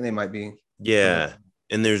 I think they might be. Yeah.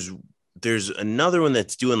 And there's another one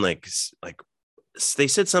that's doing like they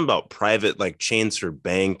said something about private like chains for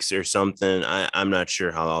banks or something. I'm not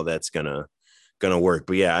sure how all that's gonna work,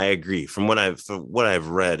 but I agree. From what I've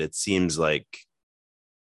read, it seems like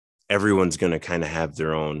everyone's gonna kind of have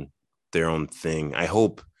their own thing. I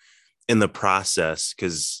hope in the process,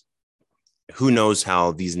 because who knows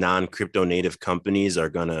how these non-crypto native companies are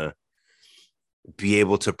gonna be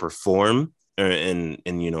able to perform and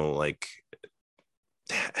like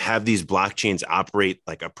have these blockchains operate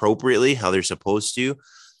like appropriately how they're supposed to.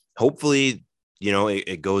 Hopefully,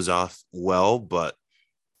 it goes off well, but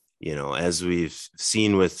as we've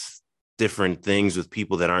seen with different things with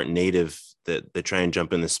people that aren't native that try and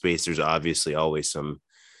jump in the space, there's obviously always some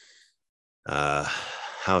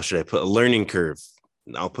how should I put a learning curve.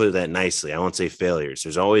 I'll put that nicely. I won't say failures.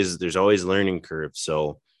 There's always learning curve.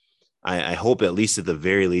 So I hope at least at the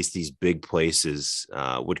very least, these big places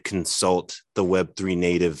would consult the Web3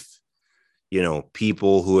 native,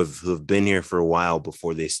 people who have been here for a while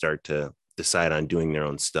before they start to decide on doing their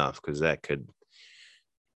own stuff, because that could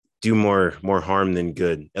do more harm than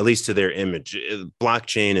good, at least to their image.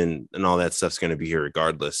 Blockchain and all that stuff's going to be here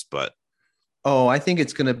regardless. But I think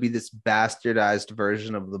it's going to be this bastardized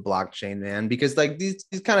version of the blockchain, man, because like these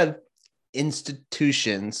kind of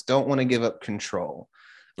institutions don't want to give up control.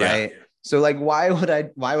 Right. So like, why would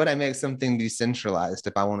I make something decentralized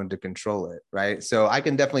if I wanted to control it? Right. So I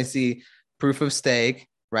can definitely see proof of stake,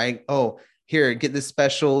 right? Oh, here, get this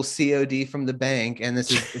special COD from the bank. And this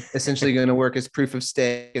is essentially going to work as proof of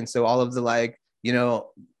stake. And so all of the like,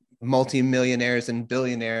 multi-millionaires and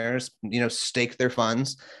billionaires, stake their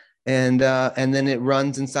funds and then it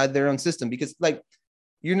runs inside their own system, because like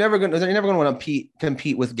they're never going to want to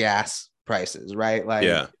compete with gas prices. Right. Like,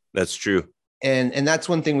 yeah, that's true. And that's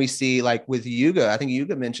one thing we see, like with Yuga. I think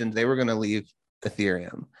Yuga mentioned they were going to leave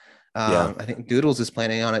Ethereum. I think Doodles is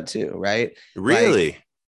planning on it too, right? Really? Like,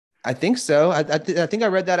 I think so. I think I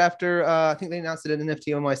read that after I think they announced it at NFT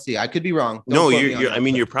NYC. I could be wrong. No, I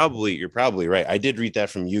mean, you're probably right. I did read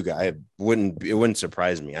that from Yuga. It wouldn't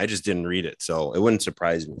surprise me. I just didn't read it, so it wouldn't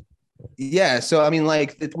surprise me. Yeah. So, I mean,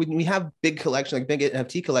 like when we have big collection, like big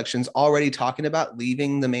NFT collections already talking about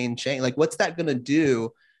leaving the main chain, like what's that going to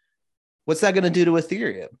do? What's that going to do to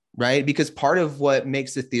Ethereum? Right. Because part of what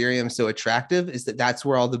makes Ethereum so attractive is that that's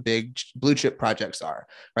where all the big blue chip projects are,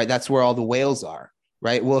 right? That's where all the whales are,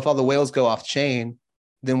 right? Well, if all the whales go off chain,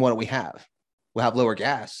 then what do we have? We'll have lower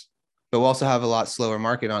gas, but we'll also have a lot slower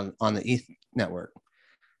market on the ETH network,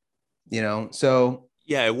 So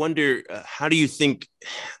yeah, I wonder how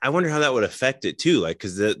that would affect it too. Like,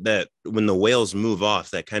 because that when the whales move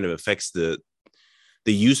off, that kind of affects the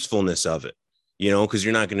usefulness of it, because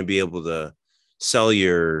you're not going to be able to sell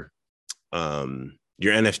your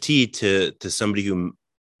NFT to somebody who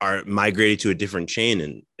are migrated to a different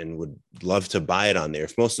chain and would love to buy it on there.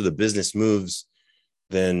 If most of the business moves,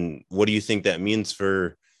 then what do you think that means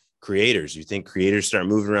for creators? You think creators start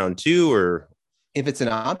moving around too, or if it's an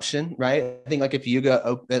option, right? I think like if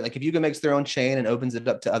Yuga makes their own chain and opens it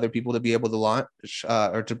up to other people to be able to launch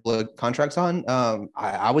or to put contracts on,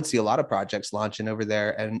 I would see a lot of projects launching over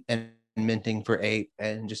there and minting for Ape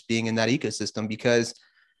and just being in that ecosystem, because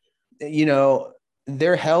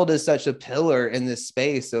they're held as such a pillar in this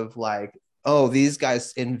space of like, oh, these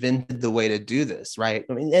guys invented the way to do this, right?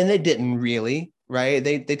 I mean, and they didn't really, right?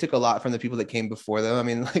 They took a lot from the people that came before them. I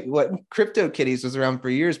mean, like what CryptoKitties was around for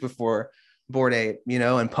years before Bored Ape,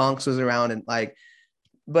 and Punks was around, and like,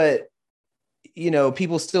 but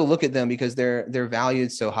people still look at them because they're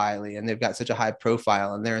valued so highly and they've got such a high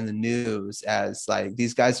profile and they're in the news as like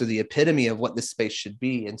these guys are the epitome of what this space should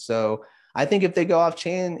be. And so I think if they go off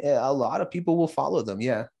chain, a lot of people will follow them.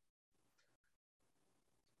 Yeah.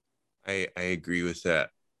 I agree with that.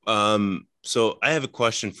 So I have a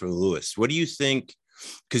question for Lewis. What do you think?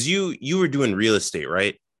 Because you were doing real estate,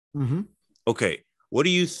 right? Mm-hmm. Okay. What do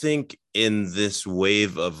you think in this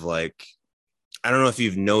wave of like, I don't know if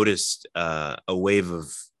you've noticed a wave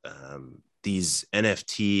of these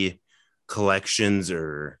NFT collections,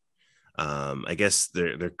 or I guess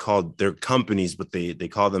they're companies, but they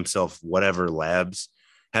call themselves whatever labs,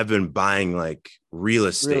 have been buying like real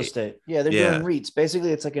estate. Yeah, they're doing REITs.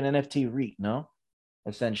 Basically, it's like an NFT REIT, no?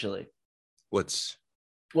 Essentially. What's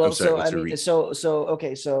a REIT? So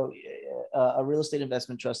a real estate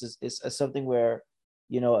investment trust is something where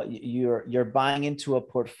you're buying into a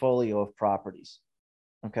portfolio of properties,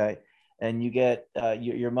 okay, and you get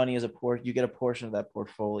your money as you get a portion of that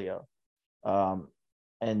portfolio,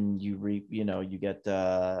 and you get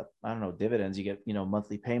I don't know, dividends, you get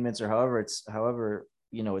monthly payments, or however it's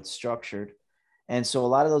structured. And so a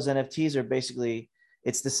lot of those NFTs are basically,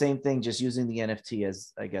 it's the same thing, just using the NFT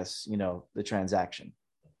as, I guess, the transaction.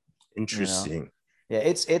 Interesting. Yeah,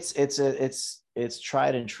 it's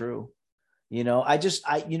tried and true. I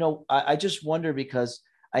just wonder, because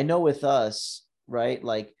I know with us, right,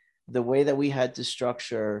 like the way that we had to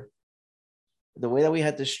structure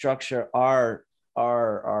our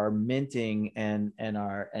minting and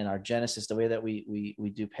our Genesis, the way that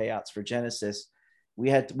we do payouts for Genesis,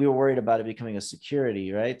 we were worried about it becoming a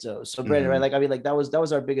security, right? So Brandon, right, like, I mean, like that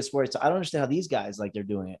was our biggest worry. So I don't understand how these guys, like, they're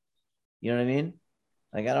doing it. You know what I mean?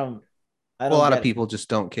 Like, I don't a lot of people just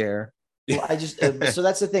don't care. Well, I just so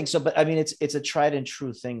that's the thing. So, but I mean, it's a tried and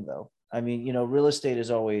true thing, though. I mean, real estate is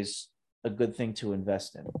always a good thing to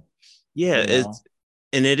invest in. Yeah,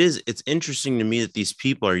 it's interesting to me that these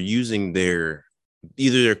people are using either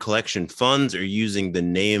their collection funds or using the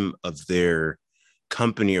name of their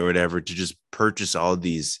company or whatever to just purchase all of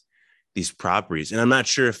these properties. And I'm not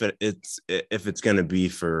sure if it's going to be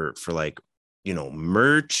for like,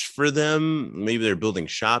 merch for them. Maybe they're building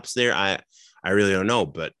shops there. I really don't know,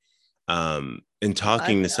 but in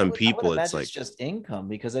talking to some people, it's like, it's just income,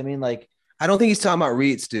 because I mean, like, I don't think he's talking about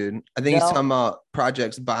REITs, dude. I think he's talking about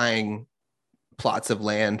projects buying plots of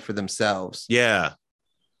land for themselves. Yeah.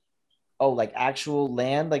 Oh, like actual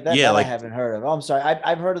land, like that? Yeah, that I haven't heard of. Oh, I'm sorry.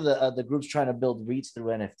 I've heard of the groups trying to build REITs through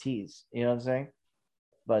NFTs. You know what I'm saying?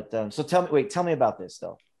 But so tell me about this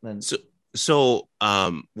though. So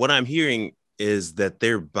what I'm hearing is that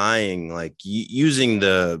they're buying, like, using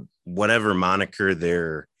the whatever moniker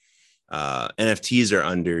their NFTs are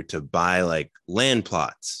under, to buy like land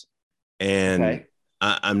plots. And okay.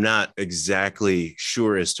 I'm not exactly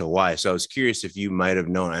sure as to why. So I was curious if you might have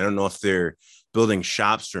known. I don't know if they're building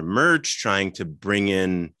shops for merch, trying to bring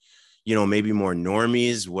in, maybe more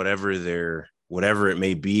normies, whatever whatever it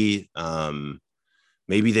may be.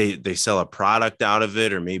 Maybe they sell a product out of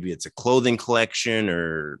it, or maybe it's a clothing collection,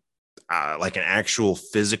 or like an actual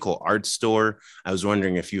physical art store. I was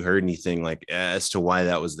wondering if you heard anything like as to why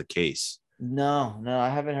that was the case. No, I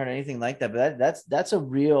haven't heard anything like that. But that's a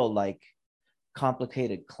real like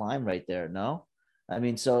complicated climb right there. No, I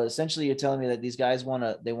mean, so essentially you're telling me that these guys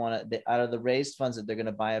they out of the raised funds that they're going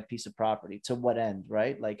to buy a piece of property. To what end,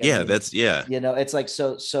 right? Like, I mean, it's like,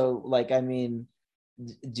 so like, I mean,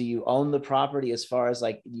 do you own the property as far as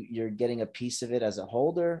like you're getting a piece of it as a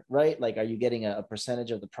holder, right? Like, are you getting a percentage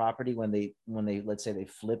of the property when they let's say they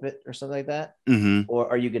flip it or something like that? Mm-hmm. Or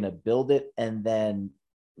are you going to build it and then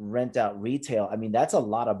rent out retail? I mean, that's a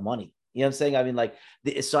lot of money. You know what I'm saying? I mean, like,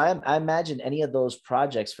 so I imagine any of those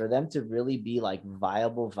projects, for them to really be like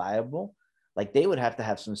viable, like they would have to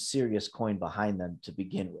have some serious coin behind them to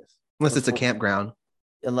begin with. Unless it's a campground.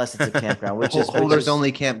 Which is holders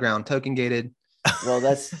only campground, token gated. Well,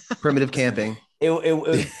 that's primitive camping. It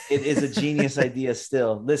is a genius idea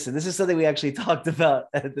still. Listen, this is something we actually talked about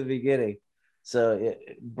at the beginning. So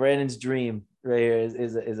Brandon's dream right here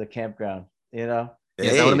is a campground, you know?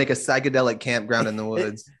 Yes, I want to make a psychedelic campground in the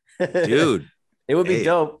woods. Dude. It would be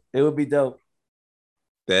dope. It would be dope.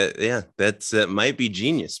 That might be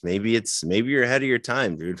genius. Maybe you're ahead of your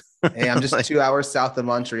time, dude. Hey, I'm just 2 hours south of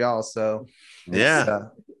Montreal, so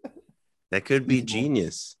that could be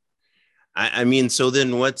genius. I mean, so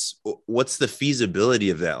then what's the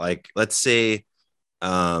feasibility of that? Like, let's say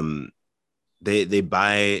they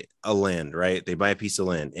buy a land, right? They buy a piece of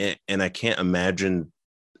land, and I can't imagine,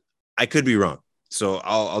 I could be wrong. So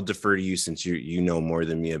I'll defer to you since you know more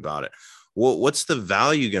than me about it. What's the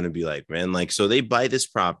value going to be like, man? Like, so they buy this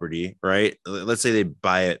property, right? Let's say they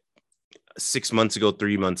buy it 6 months ago,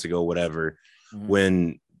 3 months ago, whatever,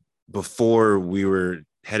 when before we were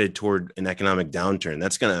headed toward an economic downturn.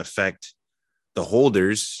 That's going to affect the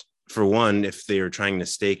holders, for one, if they are trying to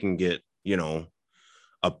stake and get,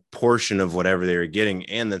 a portion of whatever they were getting,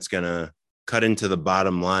 and that's going to cut into the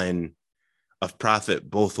bottom line of profit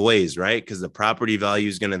both ways, right? Because the property value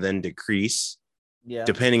is going to then decrease,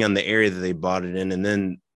 depending on the area that they bought it in, and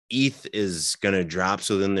then ETH is going to drop.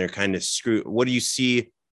 So then they're kind of screwed. What do you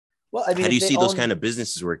see? Well, I mean, how do you see those kind of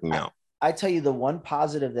businesses working out? I tell you, the one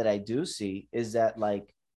positive that I do see is that,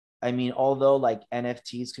 like, I mean, although like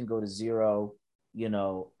NFTs can go to zero,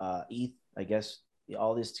 ETH, I guess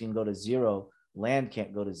all this can go to zero, land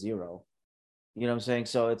can't go to zero. You know what I'm saying?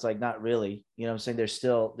 So it's like, not really, you know what I'm saying? There's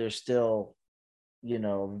still,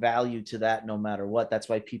 value to that no matter what. That's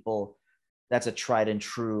why that's a tried and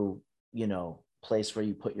true, place where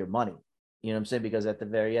you put your money. You know what I'm saying? Because at the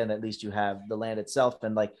very end, at least you have the land itself.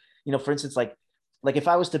 And like, for instance, like if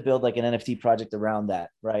I was to build like an NFT project around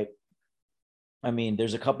that, right? I mean,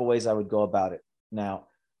 there's a couple ways I would go about it. Now,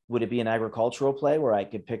 would it be an agricultural play where I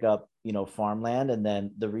could pick up, farmland, and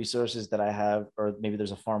then the resources that I have, or maybe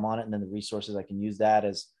there's a farm on it, and then the resources, I can use that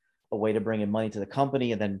as a way to bring in money to the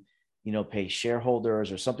company, and then, pay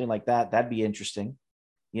shareholders or something like that. That'd be interesting.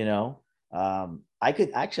 I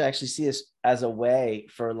could actually see this as a way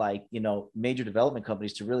for, like, major development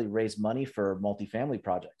companies to really raise money for multifamily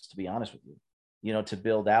projects, to be honest with you, to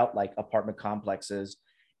build out like apartment complexes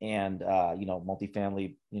and,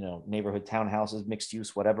 multifamily, neighborhood townhouses, mixed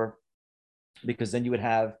use, whatever, because then you would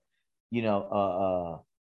have, man,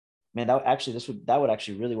 that would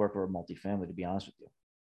actually really work for a multifamily, to be honest with you.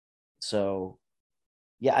 So,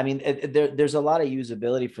 yeah, I mean, there's a lot of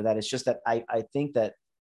usability for that. It's just that I think that,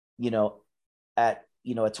 at, a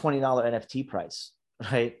 $20 NFT price,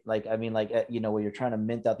 right? Like, I mean, like, where you're trying to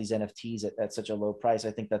mint out these NFTs at such a low price,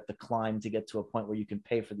 I think that the climb to get to a point where you can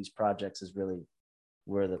pay for these projects is really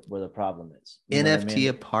where the problem is. NFT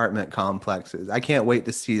apartment complexes. I can't wait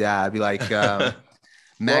to see that. I'd be like,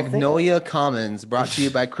 Magnolia Commons, brought to you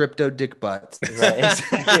by Crypto Dick Butts. Right.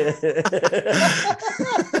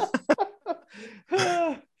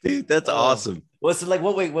 Dude, that's awesome. Well, so like,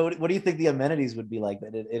 what do you think the amenities would be like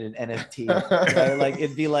in an NFT? Right? Like,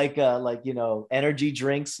 it'd be like energy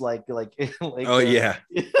drinks, like oh yeah.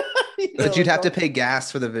 But you'd have to pay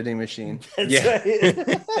gas for the vending machine.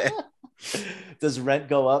 Right. Does rent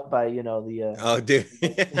go up by the oh dude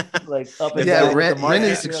like up and down? Rent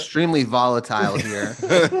is extremely volatile here.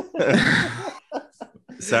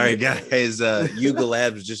 Sorry guys, Yuga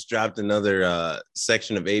Labs just dropped another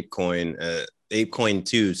section of ApeCoin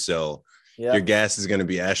 2, so your gas is going to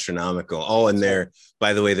be astronomical. Oh, and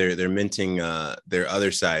by the way, they're minting their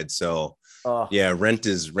other side, so rent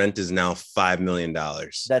is now $5 million.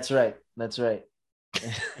 That's right.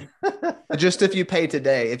 Just if you pay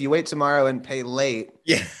today. If you wait tomorrow and pay late,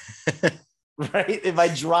 right? If I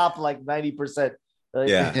drop like 90%, Like,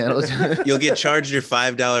 Yeah. You'll get charged your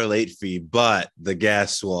 $5 late fee, but the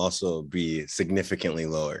gas will also be significantly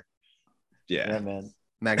lower. yeah, man.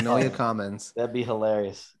 Magnolia Commons. That'd be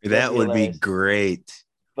hilarious. That would be great.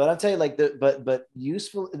 But I'll tell you, like, but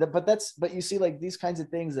useful. But you see, like, these kinds of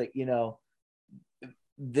things that, you know,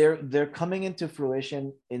 they're coming into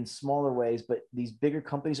fruition in smaller ways, but these bigger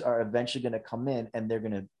companies are eventually going to come in and they're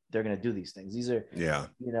going to do these things. These are,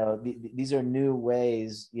 you know, these are new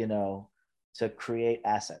ways, you know, to create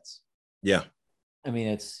assets. Yeah. I mean,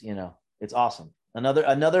 it's, you know, it's awesome.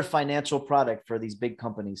 Another financial product for these big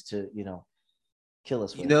companies to, you know, kill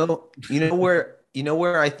us with. You know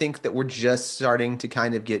where I think that we're just starting to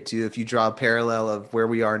kind of get to, if you draw a parallel of where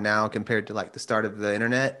we are now compared to like the start of the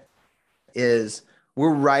internet, is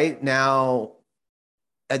we're right now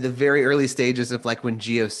at the very early stages of like when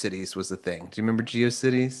GeoCities was the thing. Do you remember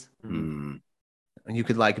GeoCities? Mm. And you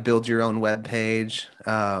could like build your own web page.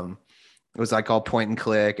 It was like all point and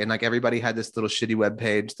click, and like everybody had this little shitty web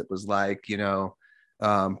page that was like, you know,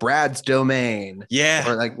 Brad's domain,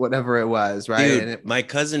 or like whatever it was, right? Dude, and my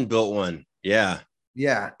cousin built one. Yeah.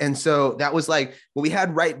 And so that was like what we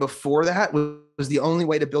had right before that was the only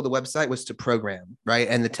way to build a website was to program, right?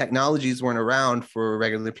 And the technologies weren't around for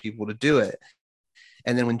regular people to do it.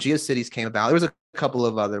 And then when GeoCities came about, there was a couple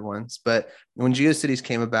of other ones, but when GeoCities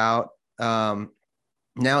came about,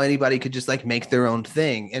 now anybody could just like make their own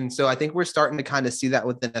thing. And so I think we're starting to kind of see that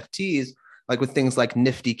with NFTs, like with things like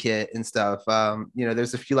Nifty Kit and stuff. You know,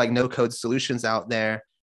 there's a few like no code solutions out there.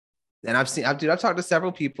 And I've talked to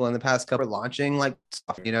several people in the past couple launching like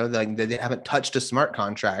stuff, you know, like they haven't touched a smart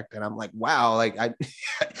contract. And I'm like, wow, like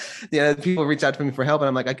people reach out to me for help. And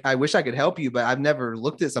I'm like, I wish I could help you, but I've never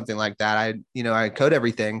looked at something like that. I code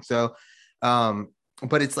everything. So,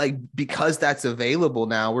 but it's like, because that's available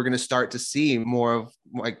now, we're going to start to see more of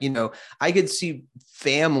like, you know, I could see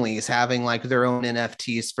families having like their own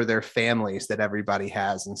NFTs for their families that everybody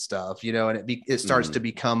has and stuff, you know, and it starts to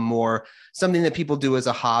become more something that people do as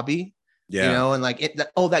a hobby, you know, and like,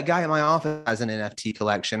 that guy in my office has an NFT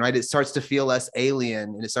collection, right? It starts to feel less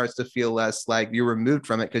alien, and it starts to feel less like you're removed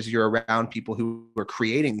from it because you're around people who are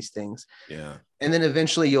creating these things. Yeah. And then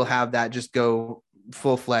eventually you'll have that just go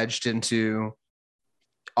full-fledged into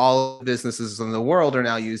all businesses in the world are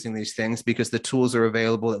now using these things because the tools are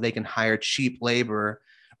available that they can hire cheap labor,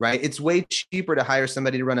 right? It's way cheaper to hire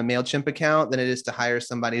somebody to run a MailChimp account than it is to hire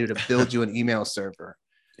somebody to build you an email server.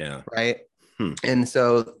 Yeah. Right. And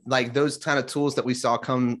so like those kind of tools that we saw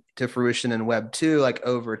come to fruition in Web 2, like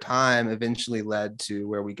over time, eventually led to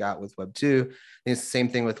where we got with Web 2. It's the same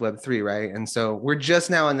thing with Web 3. Right. And so we're just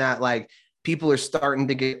now in that, like, people are starting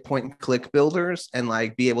to get point and click builders and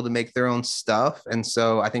like be able to make their own stuff. And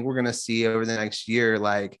so I think we're going to see over the next year,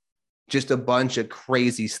 like just a bunch of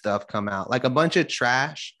crazy stuff come out, like a bunch of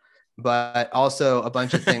trash, but also a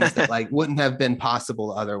bunch of things that like wouldn't have been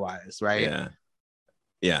possible otherwise. Right. Yeah.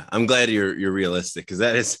 Yeah. I'm glad you're realistic, because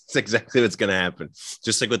that's exactly what's going to happen.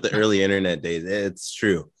 Just like with the early internet days. It's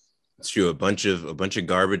true. It's true. A bunch of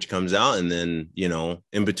garbage comes out, and then, you know,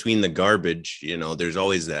 in between the garbage, you know, there's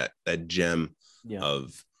always that gem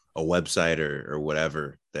of a website or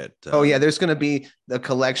whatever that. There's going to be the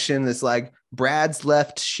collection that's like Brad's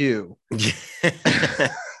left shoe.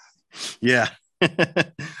 Yeah.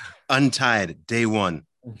 Untied day 1.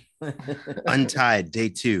 Untied day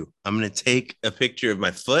 2. I'm going to take a picture of my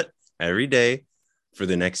foot every day for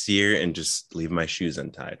the next year and just leave my shoes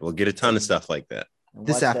untied. We'll get a ton of stuff like that.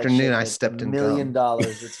 This afternoon, I stepped in $1 million.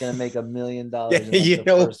 It's going to make $1 million in like the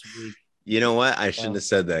first week. You know what? I shouldn't have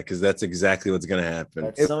said that, because that's exactly what's going to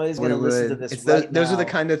happen. Somebody's going to listen to this. Those are the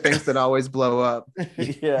kind of things that always blow up.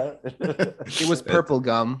 Yeah. It was purple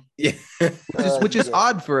gum. Yeah. Which is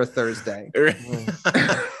odd for a Thursday.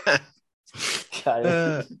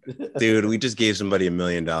 Dude, we just gave somebody $1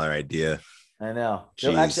 million idea. I know.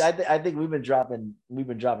 No, actually, I think we've been dropping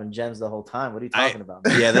gems the whole time. What are you talking about,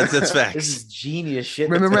 man? Yeah, that's facts. This is genius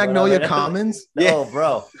shit. Remember Magnolia Commons? Oh,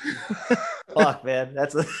 bro. Fuck, man.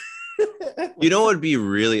 That's You know what would be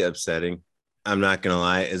really upsetting? I'm not gonna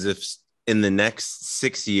lie, is if in the next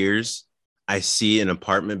 6 years I see an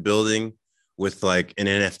apartment building with like an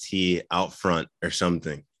NFT out front or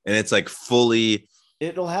something, and it's like fully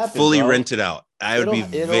rented out. I would be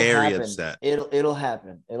very upset. It'll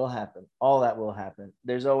happen. All that will happen.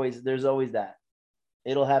 There's always that.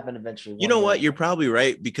 It'll happen eventually. You know what? You're probably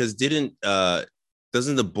right, because doesn't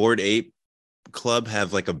the Bored Ape Club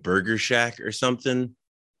have like a burger shack or something?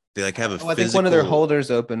 They like have a I think one of their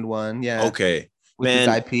holders opened one. Yeah. Okay. With Man,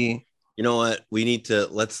 IP. You know what? We need to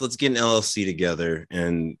let's get an LLC together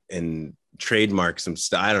and trademark some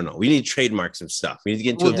stuff. I don't know. We need to trademark some stuff. We need to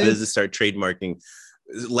get into a business, start trademarking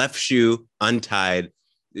left shoe untied,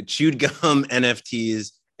 chewed gum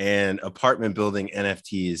NFTs, and apartment building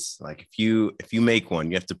NFTs. Like if you make one,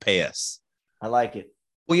 you have to pay us. I like it.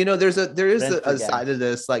 Well, there is a side of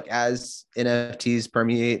this, like as NFTs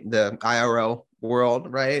permeate the IRL world,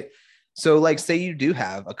 right? So like say you do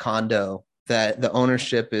have a condo that the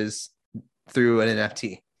ownership is through an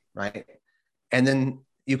NFT, right? And then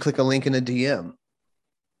you click a link in a DM.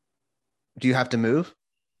 Do you have to move?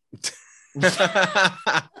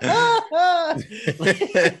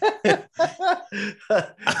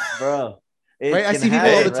 Bro. Right, I see people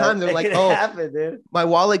all the time. They're like, "Oh, dude. My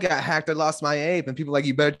wallet got hacked. I lost my ape." And people are like,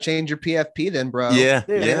 "You better change your PFP then, bro." Yeah,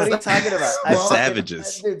 dude, yeah. What are you talking about?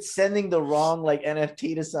 Savages. Dude, sending the wrong like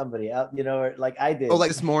NFT to somebody out, or like I did. Oh, like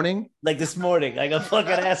this morning? Like a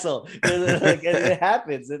fucking asshole. Like, it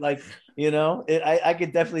happens. It like, I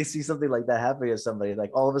could definitely see something like that happening to somebody.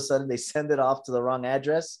 Like all of a sudden they send it off to the wrong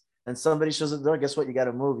address, and somebody shows up the door. Guess what? You got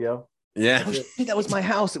to move, yo. Yeah. Hey, that was my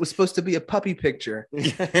house. It was supposed to be a puppy picture.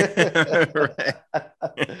 Right.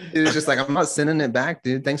 It was just like, I'm not sending it back,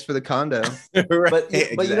 dude. Thanks for the condo. Right. But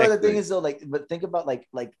Exactly. the thing is though, like, but think about like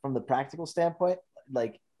from the practical standpoint,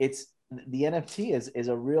 like it's the NFT is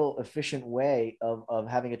a real efficient way of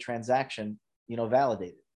having a transaction,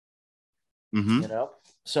 validated. Mm-hmm.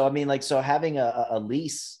 So I mean, like, so having a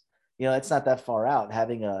lease, it's not that far out.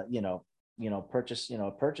 Having a purchase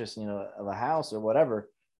of a house or whatever,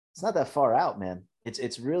 it's not that far out, man.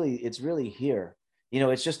 It's really here.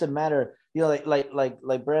 It's just a matter,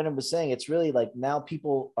 like Brandon was saying, it's really like now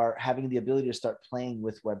people are having the ability to start playing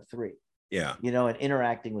with Web3. Yeah. And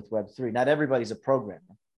interacting with Web3. Not everybody's a programmer,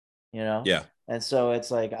 Yeah. And so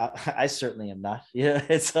it's like I certainly am not.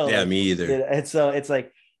 It's so yeah, like, me either. And so it's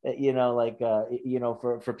like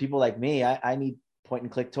for people like me, I need point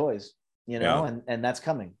and click toys, and that's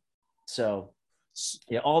coming. So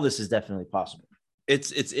yeah, all this is definitely possible.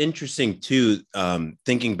 It's interesting too,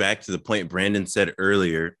 thinking back to the point Brandon said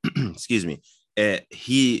earlier. Excuse me.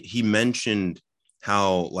 He mentioned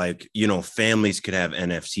how like families could have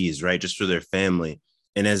NFTs, right, just for their family,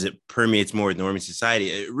 and as it permeates more with normal society,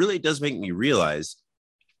 it really does make me realize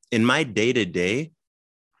in my day-to-day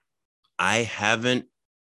I haven't,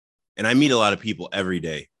 and I meet a lot of people every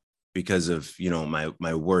day because of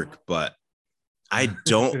my work, but I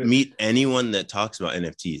don't meet anyone that talks about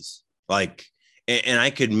NFTs. Like, and I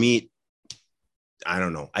could meet, I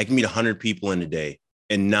don't know, I can meet 100 people in a day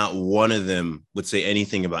and not one of them would say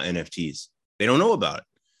anything about NFTs. They don't know about it.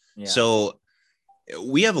 Yeah. So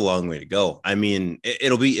we have a long way to go. I mean,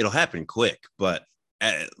 it'll happen quick, but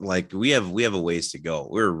like we have a ways to go.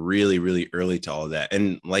 We're really, really early to all that.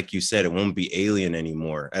 And like you said, it won't be alien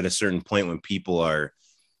anymore at a certain point when people are,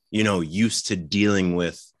 used to dealing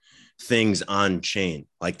with things on chain.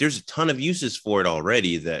 Like there's a ton of uses for it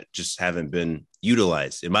already that just haven't been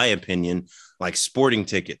utilized, in my opinion, like sporting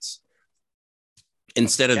tickets.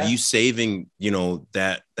 Instead of you saving,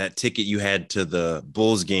 that ticket you had to the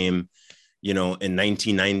Bulls game, in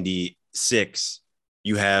 1996,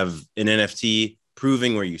 you have an NFT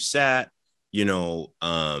proving where you sat,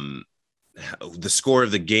 the score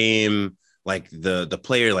of the game, like the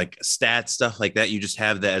player, like stats, stuff like that. You just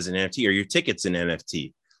have that as an NFT, or your ticket's an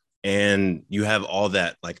NFT. And you have all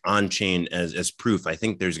that like on chain as proof. I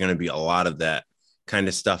think there's going to be a lot of that kind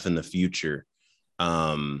of stuff in the future.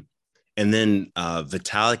 And then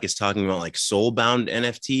Vitalik is talking about like soul-bound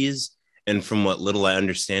NFTs. And from what little I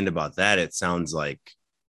understand about that, it sounds like,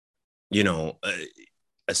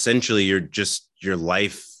 essentially you're just your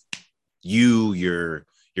life, your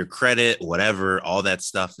credit, whatever, all that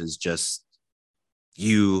stuff is just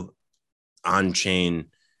you on chain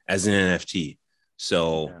as an NFT.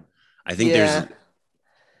 So yeah. I think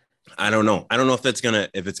I don't know if it's going to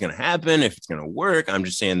happen, if it's going to work. I'm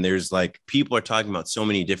just saying there's like, people are talking about so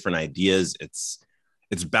many different ideas. It's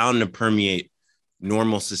bound to permeate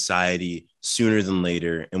normal society sooner than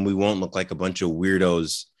later. And we won't look like a bunch of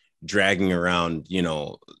weirdos dragging around,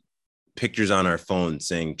 pictures on our phone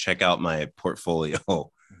saying, check out my portfolio.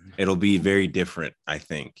 It'll be very different, I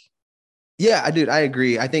think. Yeah, I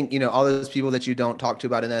agree. I think, all those people that you don't talk to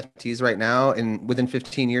about NFTs right now, and within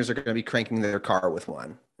 15 years are going to be cranking their car with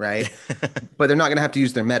one, right? But they're not going to have to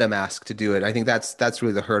use their MetaMask to do it. I think that's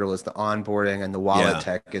really the hurdle, is the onboarding, and the wallet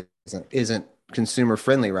tech isn't consumer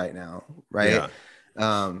friendly right now, right?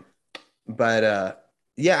 Yeah.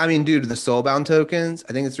 I mean, dude, the soulbound tokens,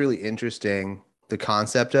 I think it's really interesting, the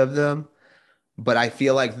concept of them, but I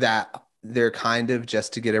feel like that they're kind of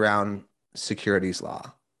just to get around securities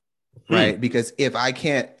law. Right. Because if I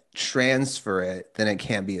can't transfer it, then it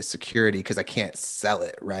can't be a security because I can't sell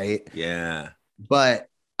it. Right. Yeah. But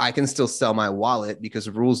I can still sell my wallet because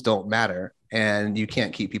rules don't matter. and you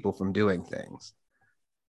can't keep people from doing things.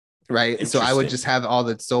 Right. So I would just have all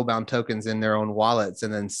the soulbound tokens in their own wallets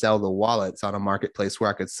and then sell the wallets on a marketplace where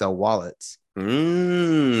I could sell wallets.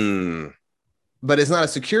 But it's not a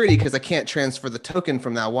security because I can't transfer the token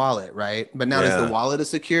from that wallet, right? But now is the wallet a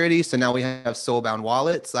security? So now we have soulbound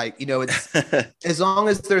wallets. Like, you know, it's as long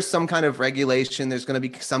as there's some kind of regulation, there's going to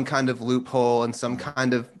be some kind of loophole and some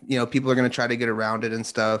kind of, you know, people are going to try to get around it and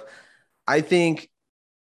stuff. I think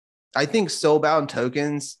soulbound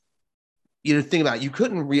tokens, you know, think about it, you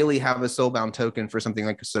couldn't really have a soulbound token for something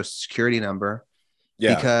like a social security number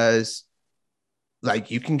because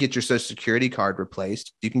like you can get your social security card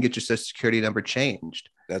replaced. You can get your social security number changed.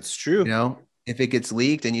 That's true. You know, if it gets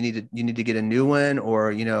leaked and you need to get a new one,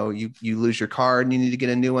 or, you know, you lose your card and you need to get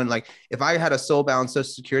a new one. Like if I had a soulbound social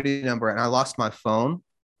security number and I lost my phone,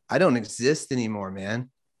 I don't exist anymore,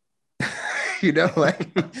 man. You know, like,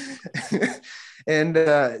 and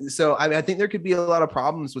so I think there could be a lot of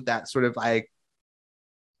problems with that sort of like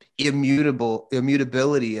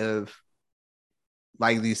immutability of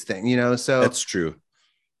like these things, you know. So that's true.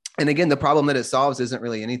 And again, the problem that it solves isn't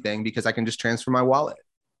really anything because I can just transfer my wallet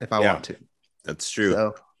if I want to. That's true.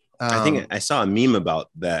 So I think I saw a meme about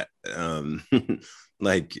that.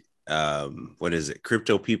 Like, what is it?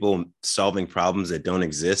 Crypto people solving problems that don't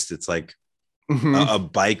exist. It's like a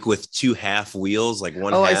bike with two half wheels, like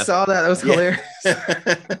one. Oh, half. I saw that. That was hilarious.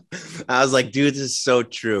 I was like, dude, this is so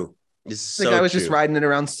true. The guy was just riding it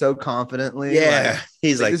around so confidently. Yeah. Like,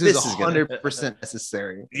 he's like, this is 100%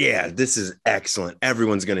 necessary. Yeah, this is excellent.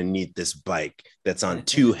 Everyone's going to need this bike that's on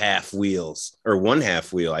two half wheels or one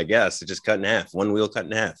half wheel, I guess. It just cut in half, one wheel cut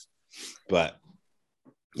in half. But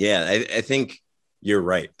yeah, I think you're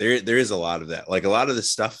right. There is a lot of that. Like a lot of the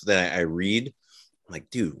stuff that I read, I'm like,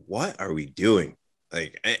 dude, what are we doing?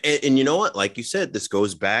 Like, and you know what? Like you said, this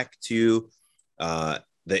goes back to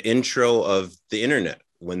the intro of the internet.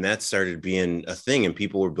 When that started being a thing and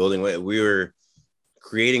people were building, we were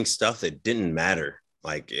creating stuff that didn't matter.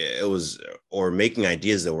 Like it was, or making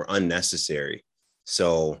ideas that were unnecessary.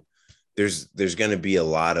 So there's going to be a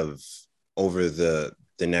lot of over the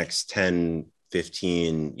next 10,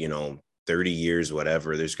 15, 30 years,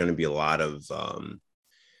 whatever, there's going to be a lot of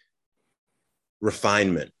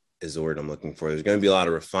refinement is the word I'm looking for. There's going to be a lot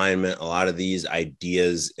of refinement. A lot of these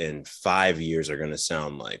ideas in 5 years are going to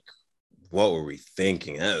sound like, what were we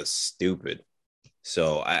thinking? That was stupid.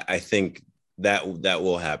 So I think that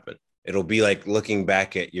will happen. It'll be like looking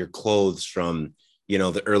back at your clothes from,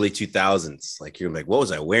 the early 2000s. Like you're like, what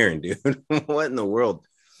was I wearing, dude? What in the world?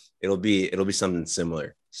 It'll be something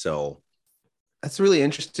similar. So that's really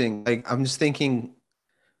interesting. Like I'm just thinking,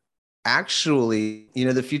 actually,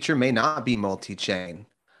 the future may not be multi-chain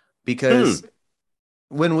because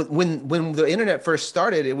when the internet first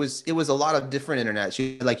started, it was a lot of different internets.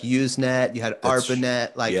 You had like Usenet, you had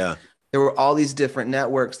ARPANET, there were all these different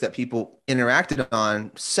networks that people interacted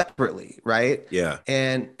on separately, right? Yeah.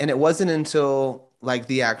 And it wasn't until like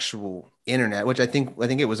the actual internet, which I think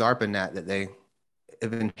it was ARPANET that they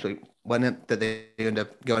eventually ended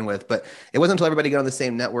up going with, but it wasn't until everybody got on the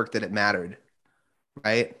same network that it mattered.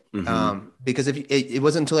 Right. Because if it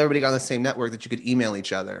wasn't until everybody got on the same network that you could email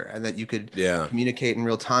each other and that you could communicate in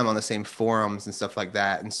real time on the same forums and stuff like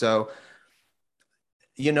that. And so,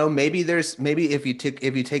 maybe if you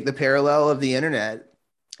take the parallel of the internet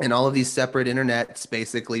and all of these separate internets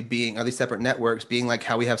basically being, or these separate networks being like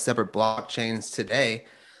how we have separate blockchains today,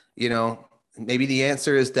 maybe the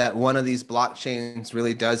answer is that one of these blockchains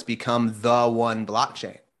really does become the one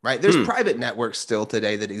blockchain. Right. There's private networks still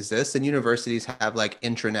today that exist, and universities have like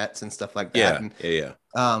intranets and stuff like that.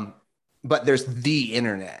 But there's the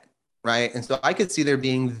internet. Right. And so I could see there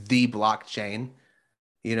being the blockchain,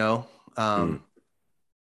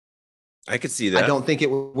 I could see that. I don't think it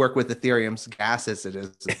would work with Ethereum's gas as it is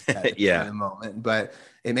at the moment, but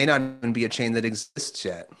it may not even be a chain that exists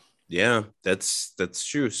yet. Yeah, that's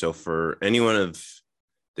true. So for any one of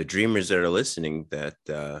the dreamers that are listening that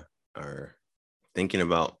are thinking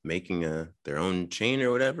about making their own chain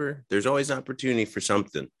or whatever, there's always an opportunity for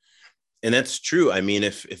something. And that's true. I mean,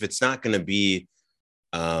 if it's not going to be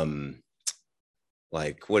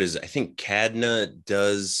like, what is it? I think Cadna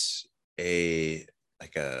does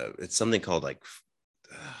it's something called like,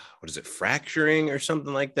 what is it? Fracturing or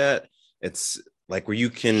something like that. It's like where you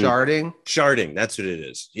can sharding. That's what it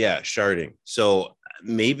is. Yeah. Sharding. So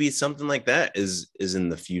maybe something like that is in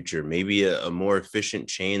the future, maybe a more efficient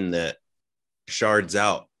chain that shards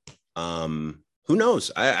out. Who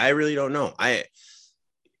knows? I really don't know. I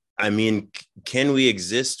mean, can we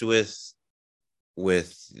exist with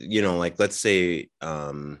like, let's say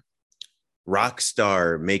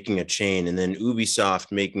Rockstar making a chain, and then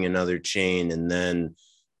Ubisoft making another chain, and then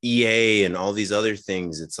EA and all these other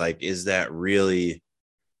things. It's like, is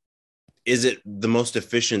it the most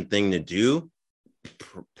efficient thing to do?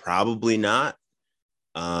 Probably not.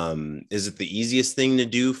 Is it the easiest thing to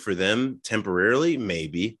do for them temporarily?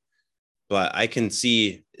 Maybe. But I can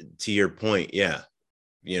see, to your point, yeah,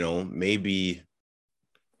 maybe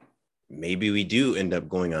we do end up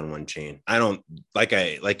going on one chain. I don't,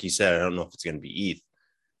 like you said, I don't know if it's going to be ETH.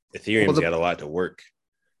 Ethereum's got a lot to work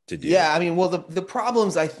to do. Yeah, I mean, well, the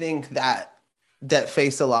problems I think that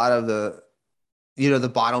face a lot of the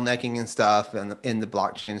bottlenecking and stuff and in the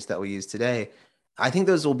blockchains that we use today, I think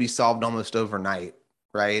those will be solved almost overnight,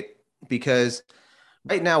 right? Because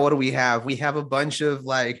right now, what do we have? We have a bunch of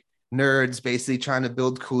like nerds basically trying to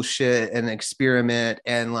build cool shit and experiment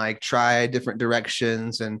and like try different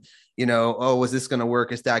directions and, oh, is this going to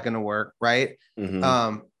work? Is that going to work? Right.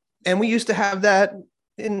 Mm-hmm. And we used to have that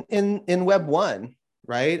in Web 1,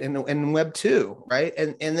 right? And in Web 2, right?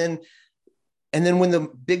 And then when the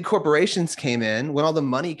big corporations came in, when all the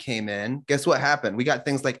money came in, guess what happened? We got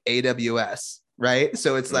things like AWS, right?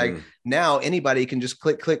 So it's like now anybody can just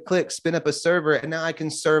click, spin up a server, and now I can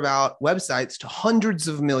serve out websites to hundreds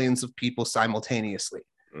of millions of people simultaneously,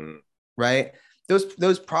 right?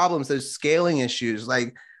 Those problems, those scaling issues,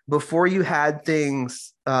 like before you had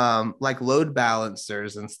things like load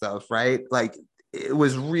balancers and stuff, right? Like it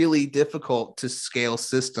was really difficult to scale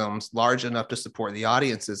systems large enough to support the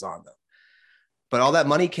audiences on them. But all that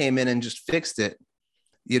money came in and just fixed it,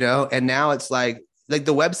 and now it's like the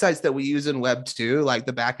websites that we use in Web 2, like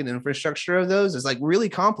the backend infrastructure of those is like really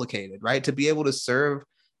complicated, right? To be able to serve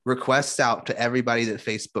requests out to everybody that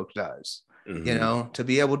Facebook does, to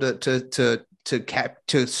be able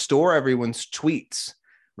to store everyone's tweets,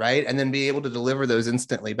 right? And then be able to deliver those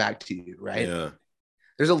instantly back to you, right? Yeah.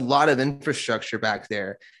 There's a lot of infrastructure back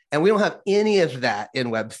there, and we don't have any of that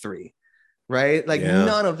in Web 3. Right? Like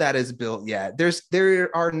none of that is built yet.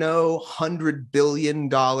 There are no $100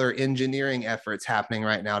 billion engineering efforts happening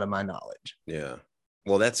right now, to my knowledge. Yeah.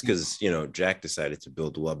 Well, that's because, Jack decided to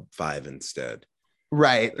build Web 5 instead.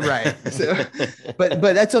 Right. So, but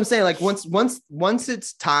that's what I'm saying. Like once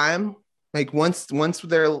it's time, like once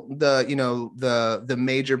they're the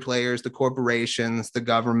major players, the corporations, the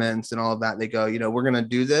governments and all of that, they go, we're going to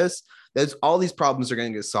do this. All these problems are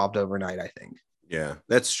going to get solved overnight, I think. Yeah,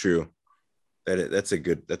 that's true. That's a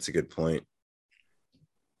good point.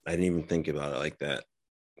 I didn't even think about it like that.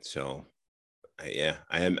 So, I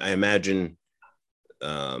imagine,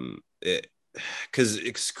 because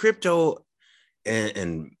it's crypto,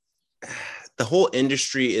 and the whole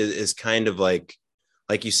industry is kind of like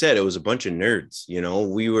you said, it was a bunch of nerds.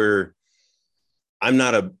 I'm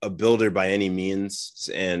not a builder by any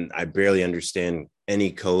means, and I barely understand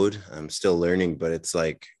any code. I'm still learning, but it's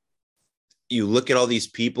like, you look at all these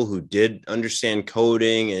people who did understand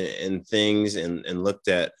coding and things and looked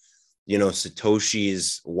at,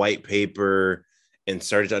 Satoshi's white paper and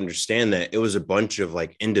started to understand that it was a bunch of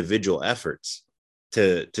like individual efforts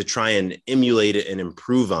to try and emulate it and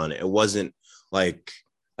improve on it. It wasn't like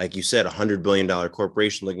you said, $100 billion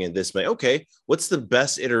corporation looking at this, like, okay, what's the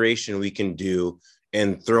best iteration we can do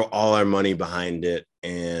and throw all our money behind it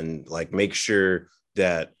and like make sure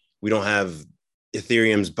that we don't have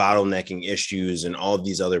Ethereum's bottlenecking issues and all of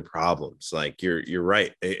these other problems. Like you're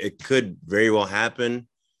right. It could very well happen.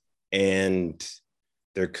 And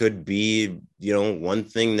there could be, one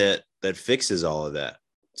thing that fixes all of that.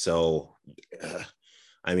 So,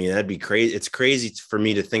 I mean, that'd be crazy. It's crazy for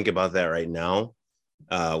me to think about that right now,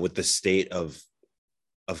 with the state of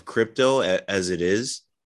crypto as it is.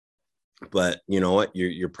 But you know what?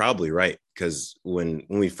 You're probably right. Because when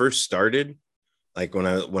we first started, like when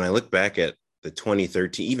I look back at the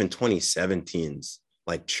 2013, even 2017's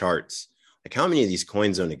like charts, like how many of these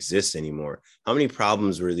coins don't exist anymore? How many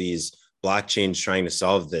problems were these blockchains trying to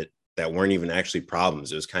solve that weren't even actually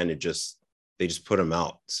problems? It was kind of they just put them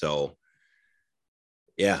out. So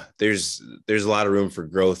yeah, there's a lot of room for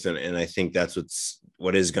growth. And I think that's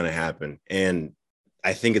what is going to happen. And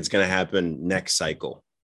I think it's going to happen next cycle.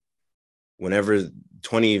 Whenever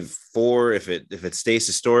 24, if it stays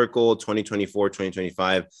historical, 2024,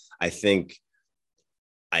 2025, I think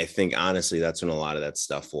honestly, that's when a lot of that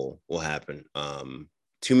stuff will happen.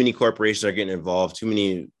 Too many corporations are getting involved. Too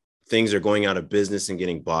many things are going out of business and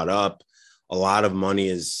getting bought up. A lot of money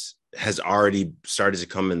has already started to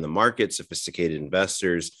come in the market, sophisticated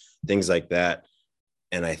investors, things like that.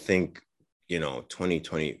 And I think,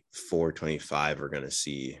 2024, 25 are going to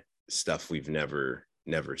see stuff we've never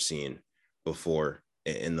seen before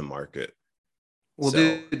in the market. Well,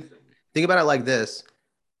 dude, think about it like this.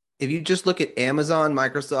 if you just look at Amazon,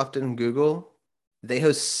 Microsoft, and Google, they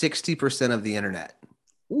host 60% of the internet.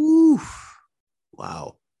 Ooh,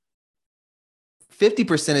 wow.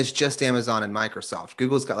 50% is just Amazon and Microsoft.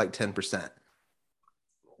 Google's got like 10%.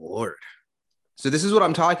 Lord. So this is what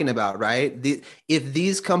I'm talking about, right? If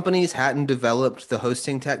these companies hadn't developed the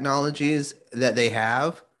hosting technologies that they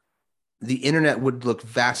have, the internet would look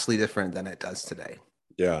vastly different than it does today.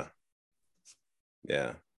 Yeah.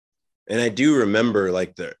 Yeah. And I do remember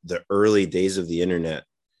like the early days of the internet,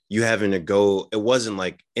 you having to go, it wasn't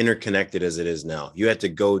like interconnected as it is now. You had to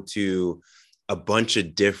go to a bunch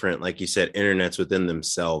of different, like you said, internets within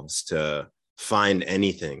themselves to find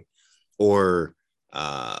anything, or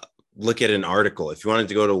look at an article. If you wanted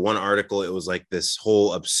to go to one article, it was like this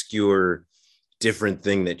whole obscure different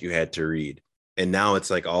thing that you had to read. And now it's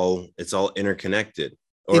like it's all interconnected.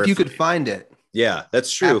 Or if you could find it. Yeah,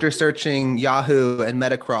 that's true. After searching Yahoo and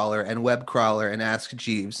Metacrawler and Webcrawler and Ask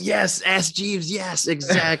Jeeves. Yes, Ask Jeeves. Yes,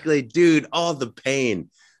 exactly. Dude, all the pain.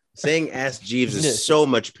 Saying Ask Jeeves is so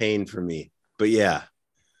much pain for me. But yeah,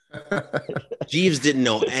 Jeeves didn't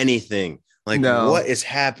know anything. Like, what is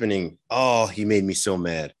happening? Oh, he made me so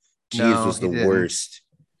mad. Jeeves was the worst.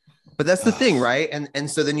 But that's the thing, right? And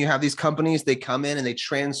so then you have these companies, they come in and they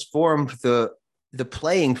transformed the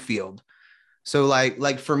playing field. So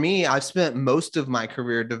like for me, I've spent most of my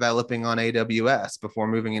career developing on AWS before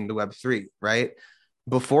moving into Web3, right?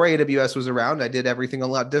 Before AWS was around, I did everything a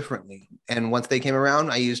lot differently. And once they came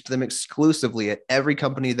around, I used them exclusively at every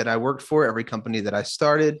company that I worked for, every company that I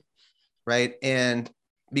started, right? And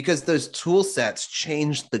because those tool sets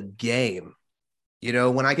changed the game, you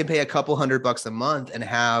know, when I can pay a couple $100 a month and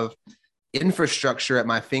have infrastructure at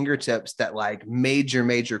my fingertips that like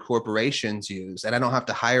major corporations use, and I don't have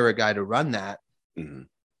to hire a guy to run that. Mm-hmm.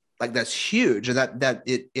 Like that's huge. And that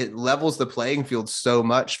it levels the playing field so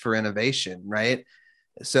much for innovation, right?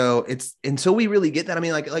 So it's until we really get that. I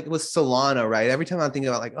mean, like with Solana, right? Every time I think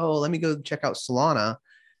about like, oh, let me go check out Solana,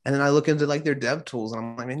 and then I look into like their dev tools, and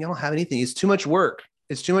I'm like, man, you don't have anything. It's too much work.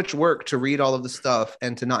 It's too much work to read all of the stuff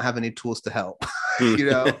and to not have any tools to help, you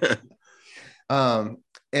know?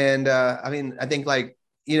 I mean, I think like,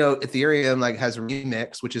 you know, Ethereum like has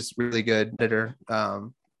Remix, which is really good editor,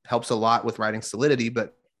 helps a lot with writing Solidity,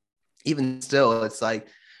 but even still, it's like,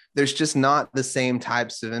 there's just not the same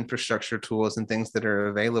types of infrastructure tools and things that are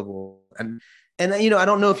available. And, you know, I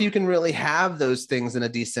don't know if you can really have those things in a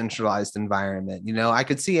decentralized environment. You know, I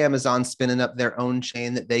could see Amazon spinning up their own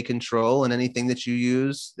chain that they control, and anything that you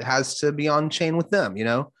use has to be on chain with them, you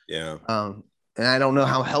know? Yeah. And I don't know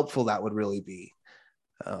how helpful that would really be.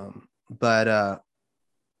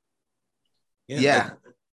 Yeah.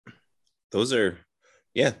 Those are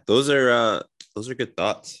good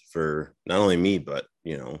thoughts for not only me, but,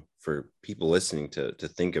 you know, for people listening to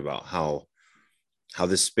think about how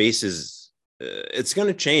this space is, it's going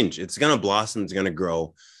to change. It's going to blossom. It's going to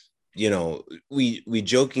grow. You know, we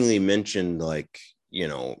jokingly mentioned like, you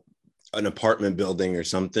know, an apartment building or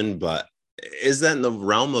something, but is that in the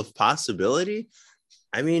realm of possibility?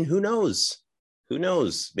 I mean, who knows?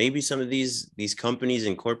 Maybe some of these companies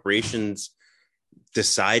and corporations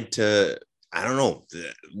decide to, I don't know,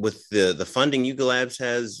 with the funding Yuga Labs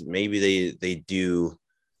has, maybe they do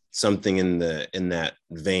something in that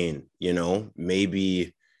vein, you know,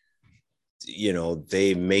 maybe, you know,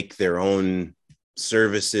 they make their own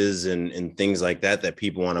services and things like that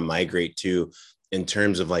people want to migrate to in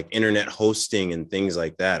terms of like internet hosting and things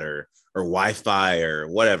like that, or Wi-Fi or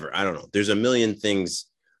whatever. I don't know. There's a million things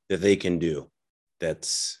that they can do.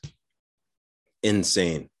 That's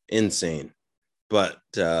insane. But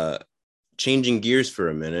changing gears for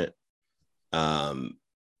a minute.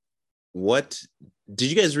 What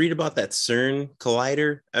did you guys read about that CERN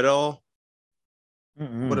collider at all?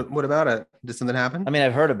 What about it? Did something happen? I mean,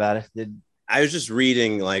 I've heard about it. I was just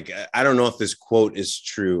reading, like, I don't know if this quote is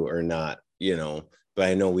true or not, you know, but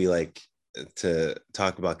I know we like to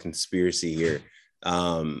talk about conspiracy here.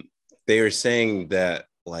 They were saying that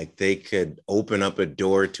like they could open up a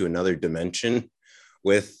door to another dimension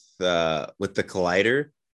with the collider.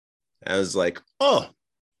 I was like, oh,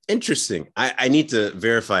 interesting. I need to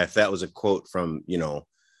verify if that was a quote from, you know.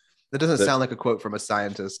 That doesn't sound like a quote from a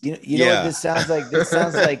scientist. You know what this sounds like? This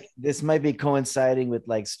sounds like this might be coinciding with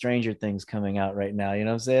like Stranger Things coming out right now. You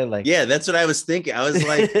know what I'm saying? Like, yeah, that's what I was thinking. I was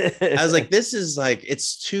like, this is like,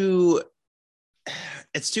 it's too,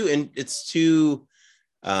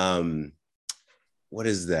 what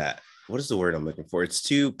is that? What is the word I'm looking for? It's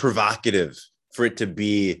too provocative for it to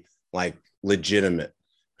be like legitimate.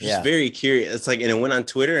 Just very curious. It's like, and it went on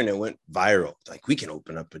Twitter and it went viral. Like, we can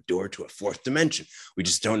open up a door to a fourth dimension. We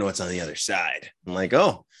just don't know what's on the other side. I'm like,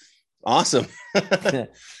 oh, awesome.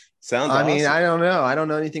 Sounds I mean, awesome. I don't know. I don't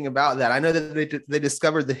know anything about that. I know that they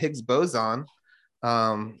discovered the Higgs boson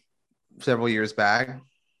several years back,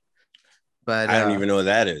 but I don't even know what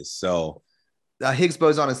that is. So, Higgs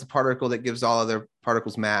boson is the particle that gives all other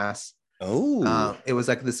particles mass. It was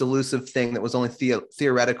like this elusive thing that was only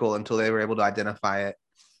theoretical until they were able to identify it.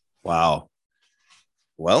 wow.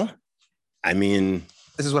 Well, I mean,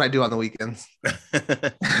 This is what I do on the weekends. And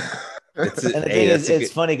the thing is,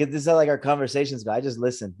 it's funny because this is how like our conversations go. I just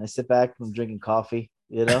listen. I sit back, I'm drinking coffee,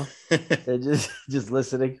 you know, and just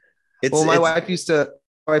listening. My wife used to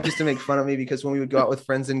make fun of me because when we would go out with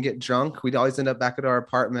friends and get drunk, we'd always end up back at our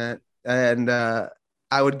apartment, and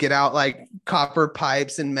I would get out like copper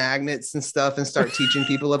pipes and magnets and stuff and start teaching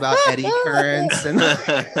people about eddy currents. And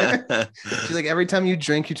she's like, every time you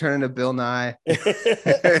drink, you turn into Bill Nye.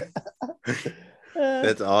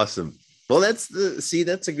 That's awesome. Well, that's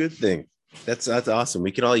a good thing. That's awesome.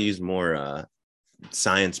 We could all use more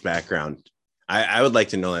science background. I would like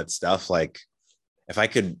to know that stuff. Like if I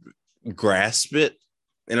could grasp it,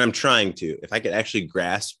 and I'm trying to, if I could actually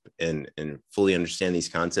grasp and fully understand these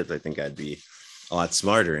concepts, I think I'd be a lot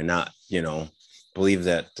smarter and not, believe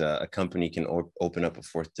that a company can open up a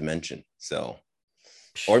fourth dimension. So,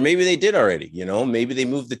 or maybe they did already, maybe they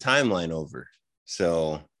moved the timeline over.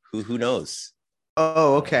 So who knows?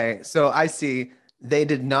 Oh, okay. So I see they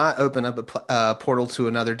did not open up a portal to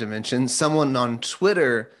another dimension. Someone on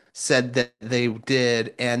Twitter said that they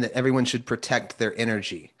did and that everyone should protect their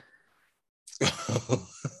energy.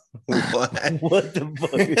 What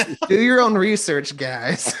the fuck? Do your own research,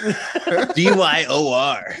 guys.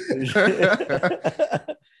 DYOR.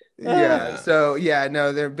 Yeah. So yeah,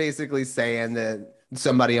 no, they're basically saying that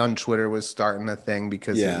somebody on Twitter was starting a thing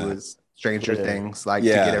because it was Stranger Things, like to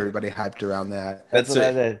get everybody hyped around that. That's what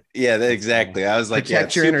I did. Yeah, exactly. I was like,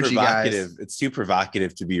 protect your energy, guys. It's too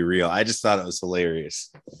provocative to be real. I just thought it was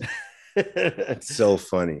hilarious. It's so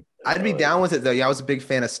funny. I'd be down with it though. Yeah, I was a big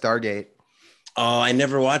fan of Stargate. Oh, I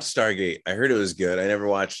never watched Stargate. I heard it was good. I never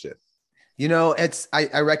watched it.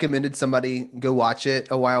 I recommended somebody go watch it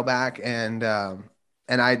a while back, and I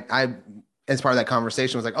as part of that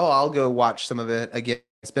conversation was like, oh, I'll go watch some of it again.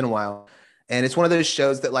 It's been a while. And it's one of those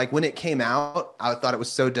shows that like when it came out, I thought it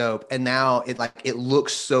was so dope. And now it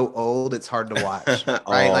looks so old, it's hard to watch.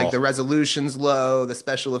 Right. Like the resolution's low, the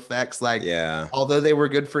special effects, although they were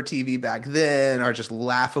good for TV back then, are just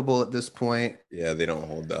laughable at this point. Yeah, they don't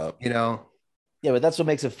hold up. Yeah, but that's what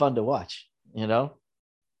makes it fun to watch, So.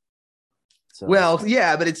 Well,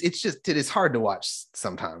 yeah, but it is hard to watch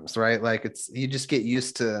sometimes, right? Like you just get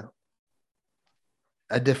used to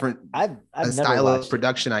a different style of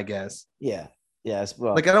production, I guess. Yeah. Yes.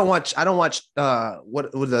 Well, like I don't watch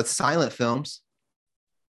what with the silent films.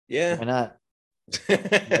 Yeah. Why not?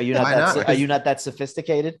 Are you not that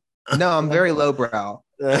sophisticated? No, I'm very lowbrow.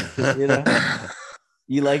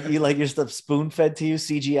 You like your stuff spoon fed to you,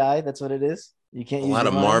 CGI. That's what it is. You can't use a lot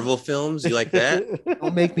of Marvel films. You like that?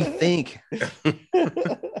 Don't make me think. Yeah,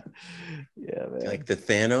 man. Like the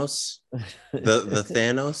Thanos, the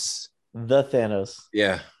Thanos. The Thanos.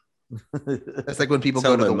 Yeah. That's like when people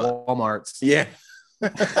go to the Walmarts. Yeah.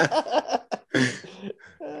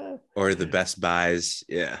 Or the Best Buys.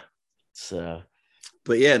 Yeah. So,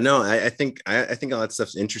 but yeah, no, I think all that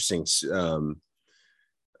stuff's interesting.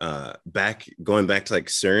 Going back to like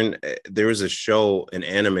CERN, there was a show, an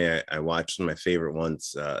anime I watched, one of my favorite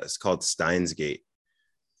ones. It's called Steins Gate.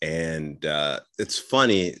 And it's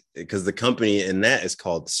funny because the company in that is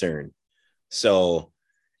called CERN. So,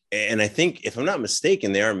 and I think if I'm not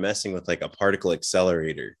mistaken, they are messing with like a particle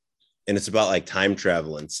accelerator, and it's about like time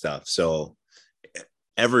travel and stuff. So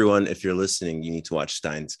everyone, if you're listening, you need to watch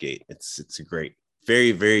Steins Gate. It's a great,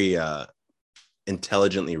 very, very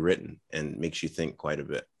intelligently written and makes you think quite a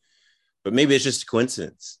bit. But maybe it's just a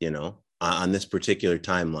coincidence, on this particular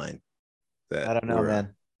timeline. I don't know,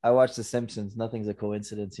 man. I watched The Simpsons. Nothing's a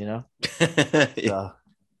coincidence, Yeah. So.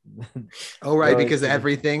 Oh, right. Because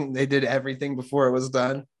they did everything before it was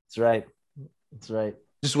done. That's right.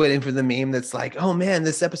 Just waiting for the meme that's like, oh man,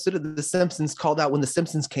 this episode of The Simpsons called out when The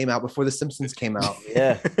Simpsons came out before The Simpsons came out.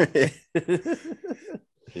 Yeah.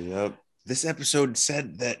 Yep. This episode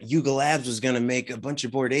said that Yuga Labs was going to make a bunch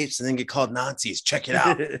of Bored Apes and then get called Nazis. Check it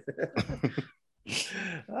out.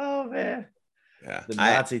 Oh man. Yeah. The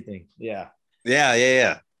Nazi thing. Yeah.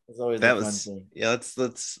 Yeah. It's always a fun thing. Yeah.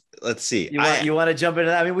 Let's see. You want to jump into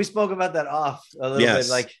that? I mean, we spoke about that off a little bit.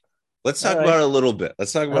 Like, let's talk about it a little bit.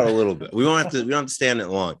 We don't have to stay on it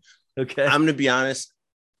long. Okay. I'm going to be honest.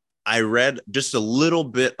 I read just a little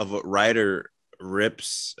bit of what Ryder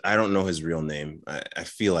Rips. I don't know his real name. I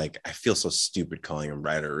feel so stupid calling him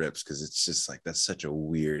Ryder Rips because it's just like that's such a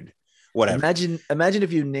weird whatever. Imagine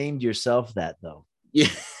if you named yourself that though. Yeah.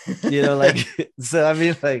 Like, so I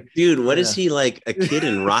mean, like, dude, what is he, like a kid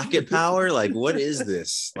in Rocket Power? Like, what is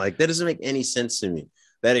this? Like, that doesn't make any sense to me.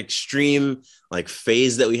 That extreme like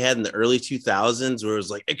phase that we had in the early 2000s where it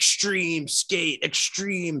was like extreme skate,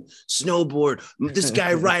 extreme snowboard. This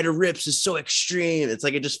guy Ryder Rips is so extreme. It's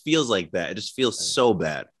like, it just feels like that. It just feels so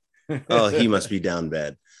bad. Oh, he must be down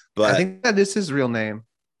bad. But I think that is his real name.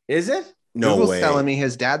 Is it? No Google's way. telling me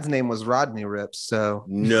his dad's name was Rodney Rips. So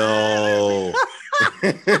no.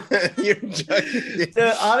 You're joking.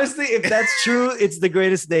 Honestly, if that's true, it's the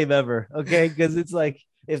greatest name ever. Okay, because it's like,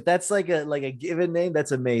 if that's like a given name,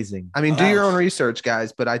 that's amazing. I mean, do your own research,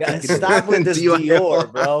 guys. But I think stop with this Dior.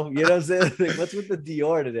 Dior, bro. You know what I'm saying? Like, what's with the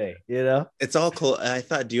Dior today? You know, It's all I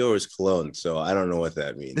thought Dior was cologne, so I don't know what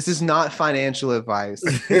that means. this is not financial advice.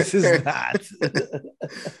 this is not.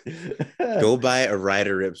 Go buy a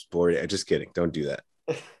Ryder Rips board. Just kidding. Don't do that.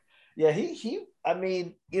 Yeah, he. I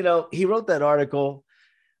mean, he wrote that article.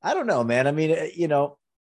 I don't know, man. I mean,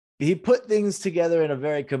 he put things together in a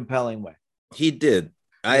very compelling way. He did.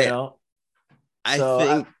 I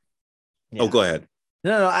think. Yeah. Oh, go ahead.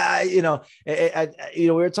 No.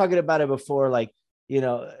 We were talking about it before. Like,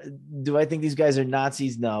 do I think these guys are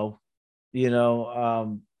Nazis? No. I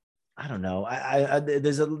don't know.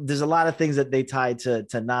 There's a lot of things that they tie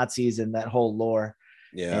to Nazis and that whole lore.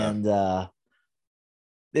 Yeah. And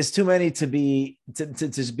there's too many to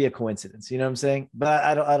just be a coincidence. You know what I'm saying? But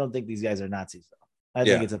I don't think these guys are Nazis though. I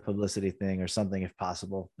think it's a publicity thing or something, if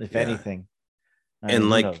possible, if anything.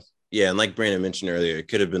 And like Brandon mentioned earlier, it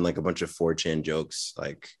could have been like a bunch of 4chan jokes,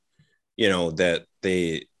 like, that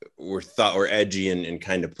they thought were edgy and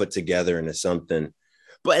kind of put together into something.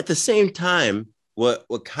 But at the same time, what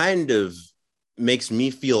kind of makes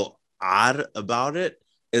me feel odd about it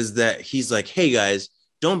is that he's like, hey guys,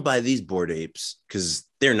 don't buy these Bored Apes because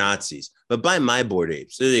they're Nazis, but buy my Bored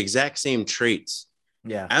Apes. They're the exact same traits.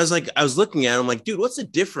 Yeah. I was looking at him like, dude, what's the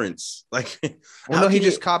difference? Like, well, no, he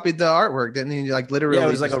just copied the artwork, didn't he? Like, literally, yeah,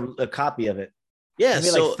 it was like a copy of it. Yeah, maybe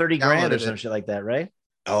so like 30 grand or some shit like that, right?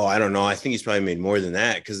 Oh, I don't know. I think he's probably made more than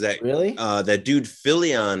that because that dude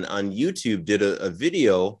Philly on YouTube did a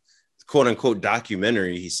video, quote unquote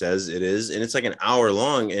documentary. He says it is, and it's like an hour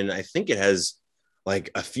long, and I think it has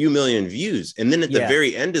like a few million views. And then at the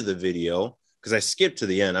very end of the video, because I skipped to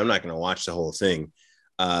the end, I'm not going to watch the whole thing.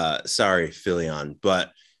 Sorry, Philion,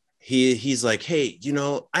 but he's like, hey,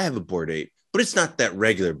 I have a Bored Ape, but it's not that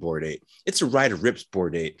regular Bored Ape. It's a Ryder Rips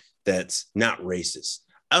Bored Ape that's not racist.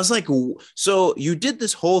 I was like, so you did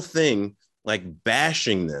this whole thing like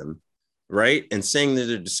bashing them, right? And saying that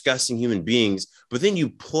they're disgusting human beings, but then you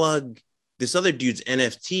plug this other dude's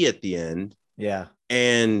NFT at the end. Yeah.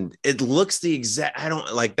 And it looks the exact,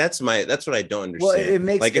 that's what I don't understand. Well, it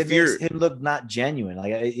makes him look not genuine.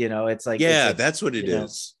 Like, it's like, that's what it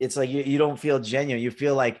is. It's like, you don't feel genuine. You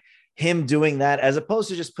feel like him doing that as opposed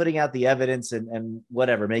to just putting out the evidence and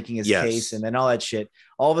whatever, making his case and then all that shit.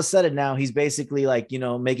 All of a sudden now he's basically like,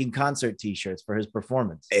 making concert t-shirts for his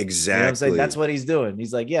performance. Exactly. You know what I'm saying? That's what he's doing.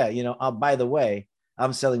 He's like, yeah, by the way,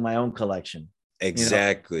 I'm selling my own collection.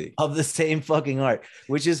 Exactly. Of the same fucking art,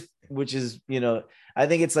 which is, I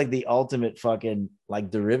think it's like the ultimate fucking like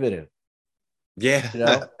derivative.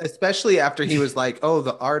 Yeah. Especially after he was like, oh,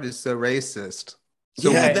 the art is so racist.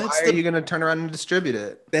 So why are you going to turn around and distribute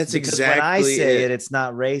it? That's because exactly when I say it's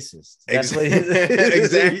not racist. That's what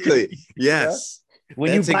exactly. Yes.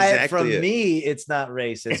 When you buy it from me, it's not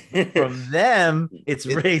racist. From them, it's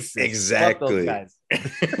racist. Exactly.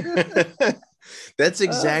 That's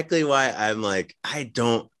exactly why I'm like,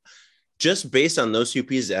 just based on those two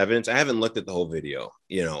pieces of evidence, I haven't looked at the whole video.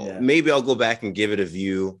 Maybe I'll go back and give it a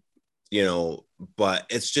view, but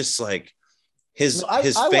it's just like his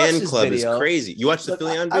fan club is crazy. You watched the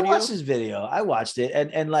Philion video? I watched his video. I watched it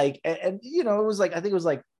and it was like, I think it was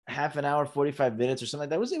like half an hour, 45 minutes or something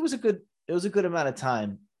like that. It was a good amount of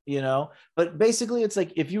time, but basically it's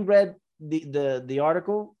like, if you read the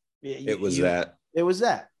article, it was that.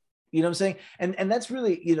 You know what I'm saying? And that's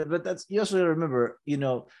really, but that's, you also got to remember,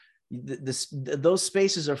 those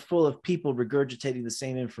spaces are full of people regurgitating the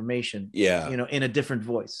same information, in a different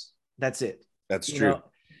voice. That's it. That's true.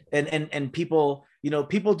 And people,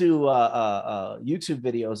 people do YouTube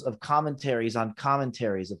videos of commentaries on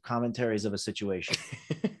commentaries of a situation.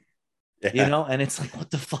 And it's like, what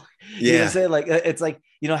the fuck? You know what I'm saying? Like, it's like,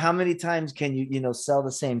 how many times can you, sell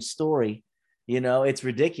the same story? It's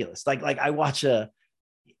ridiculous. Like I watch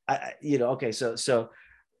okay, so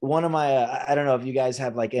one of my I don't know if you guys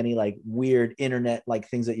have like any like weird internet like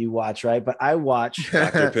things that you watch, right? But I watch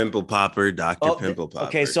Dr. Pimple Popper.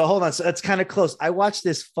 Okay, so hold on. So that's kind of close. I watched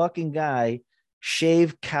this fucking guy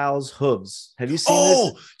shave cows' hooves. Have you seen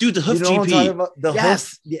Oh, this? dude, the hoof You know what I'm talking GP. about? The Yes.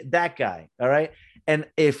 hoof, yeah, that guy. All right. And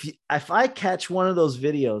if I catch one of those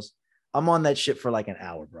videos, I'm on that shit for like an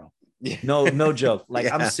hour, bro. Yeah. No joke.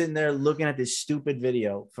 Like I'm Yeah. sitting there looking at this stupid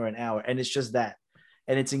video for an hour, and it's just that.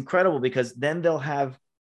 And it's incredible because then they'll have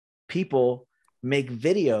people make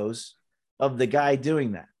videos of the guy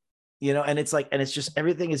doing that, you know, and it's like, and it's just,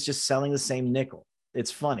 everything is just selling the same nickel. It's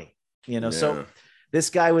funny, you know. Yeah. So this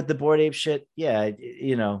guy with the Bored Ape shit, yeah,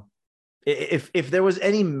 you know, if there was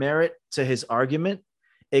any merit to his argument,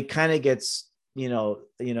 it kind of gets,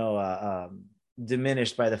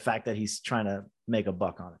 diminished by the fact that he's trying to make a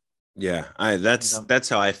buck on it. Yeah, You know? that's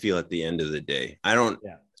how I feel at the end of the day. I don't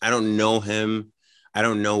know him. I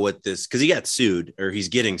don't know what this, because he got sued, or he's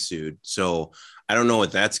getting sued. So I don't know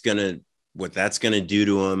what that's gonna do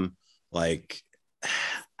to him. Like,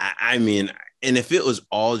 I mean, and if it was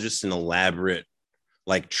all just an elaborate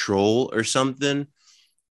like troll or something,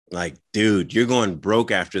 like, dude, you're going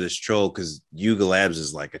broke after this troll, because Yuga Labs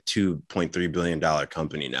is like a $2.3 billion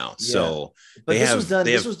company now. Yeah. So but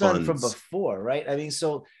this was done from funds. before, right? I mean,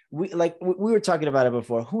 so we were talking about it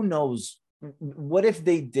before. Who knows? What if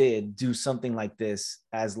they did do something like this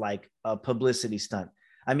as like a publicity stunt?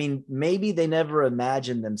 I mean, maybe they never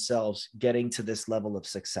imagined themselves getting to this level of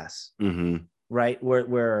success, Mm-hmm. right?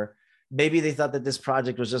 Where maybe they thought that this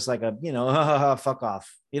project was just like a, fuck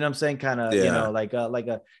off. You know what I'm saying? Kind of, Yeah. like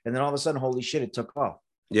a, and then all of a sudden, holy shit, it took off.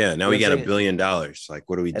 Yeah, now You we know got what I'm $1 billion. Like,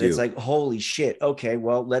 what do we And do? it's like, holy shit. Okay,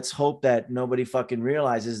 well, let's hope that nobody fucking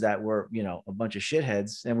realizes that we're, a bunch of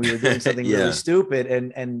shitheads and we were doing something Yeah. really stupid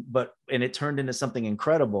and it turned into something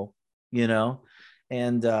incredible, and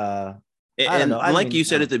I don't know. Like you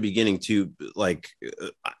said at the beginning too, like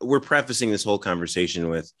we're prefacing this whole conversation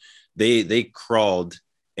with they crawled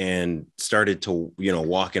and started to,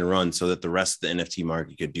 walk and run so that the rest of the NFT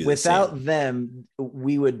market could do without the same. them,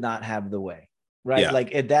 we would not have the way, right? Yeah.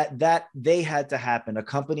 Like that they had to happen. A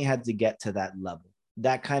company had to get to that level.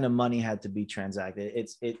 That kind of money had to be transacted.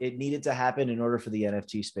 It needed to happen in order for the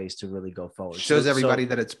NFT space to really go forward. Shows everybody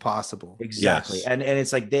that it's possible. Exactly. Yes. And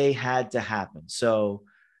it's like they had to happen. So,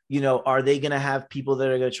 are they going to have people that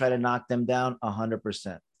are going to try to knock them down?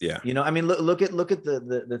 100%. Yeah. I mean, look at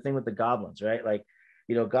the thing with the goblins, right? Like,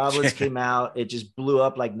 goblins came out, it just blew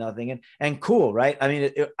up like nothing, and cool, right? I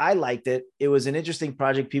mean, I liked it. It was an interesting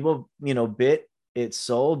project. People, bit it,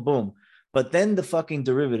 sold, boom. But then the fucking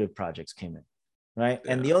derivative projects came in, right?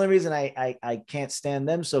 Yeah. And the only reason I can't stand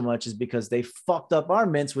them so much is because they fucked up our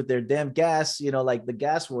mints with their damn gas, like the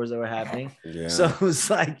gas wars that were happening. Yeah. So it was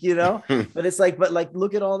like, but it's like,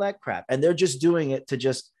 look at all that crap. And they're just doing it to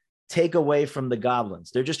just take away from the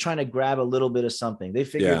goblins. They're just trying to grab a little bit of something. They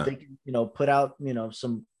figure they can, put out,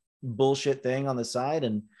 some bullshit thing on the side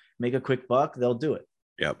and make a quick buck. They'll do it.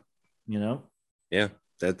 Yep. Yeah.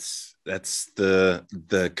 That's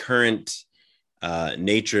the current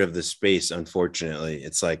nature of the space. Unfortunately,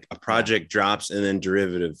 it's like a project drops and then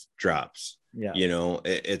derivative drops. Yeah.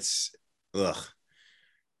 It's ugh.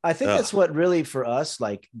 I think that's what really, for us,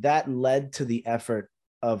 like that led to the effort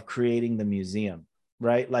of creating the museum,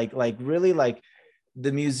 right? Like really, like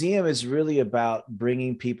the museum is really about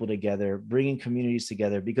bringing people together, bringing communities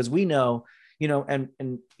together, because we know, and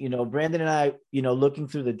Brandon and I, looking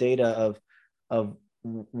through the data of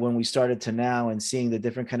when we started to now and seeing the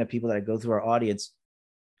different kind of people that go through our audience,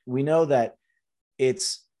 we know that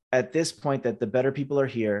it's at this point that the better people are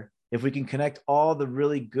here. If we can connect all the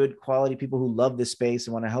really good quality people who love this space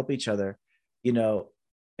and want to help each other,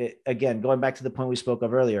 again, going back to the point we spoke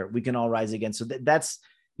of earlier, we can all rise again. So that's,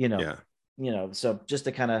 so just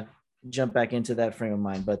to kind of jump back into that frame of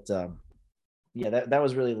mind, but that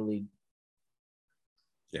was really the lead.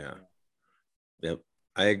 Yeah. Yep.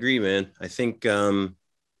 I agree, man. I think, and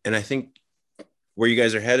I think where you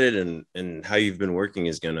guys are headed and how you've been working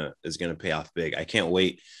is gonna pay off big. I can't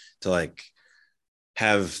wait to like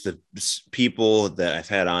have the people that I've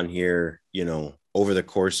had on here, over the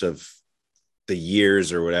course of the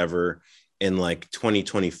years or whatever in like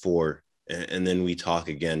 2024. And then we talk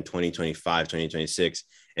again, 2025, 2026.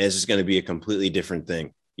 And it's just going to be a completely different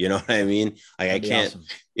thing. You know what I mean? Like I can't, awesome.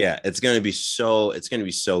 Yeah, it's going to be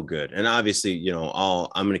so good. And obviously,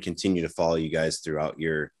 I'm going to continue to follow you guys throughout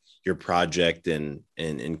your project and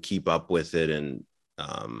keep up with it and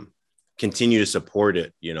continue to support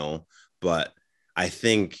it, but I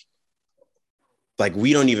think like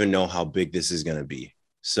we don't even know how big this is going to be.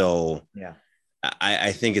 So yeah,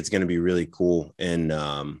 I think it's going to be really cool.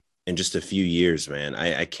 In just a few years, man,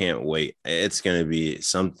 I can't wait. It's going to be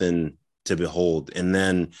something to behold. And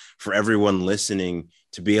then for everyone listening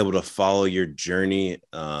to be able to follow your journey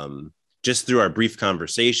just through our brief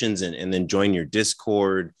conversations and then join your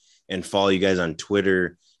Discord and follow you guys on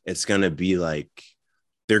Twitter, it's going to be like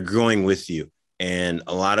they're growing with you. And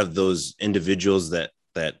a lot of those individuals that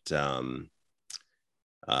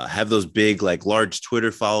have those big, like large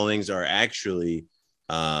Twitter followings are actually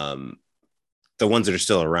the ones that are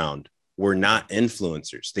still around. Were not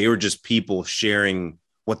influencers. They were just people sharing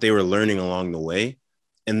what they were learning along the way.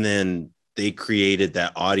 And then they created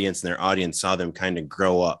that audience, and their audience saw them kind of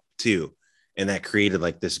grow up too. And that created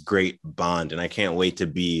like this great bond. And I can't wait to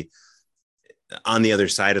be on the other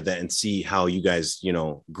side of that and see how you guys, you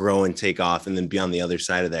know, grow and take off, and then be on the other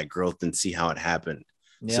side of that growth and see how it happened.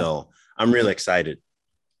 Yeah. So I'm really excited.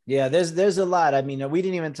 Yeah, there's a lot. I mean, we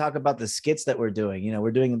didn't even talk about the skits that we're doing. You know, we're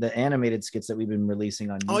doing the animated skits that we've been releasing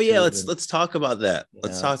on YouTube. Oh yeah, let's talk about that.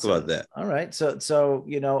 Let's talk about that. All right. So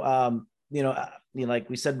like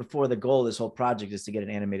we said before, the goal of this whole project is to get an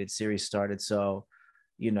animated series started. So,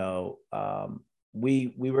 you know,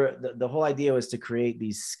 we were the whole idea was to create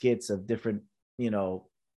these skits of different, you know,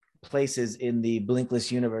 places in the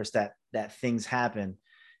Blinkless universe that things happen.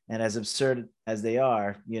 And as absurd as they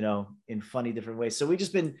are, you know, in funny different ways. So we've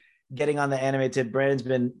just been getting on the animated. Brandon's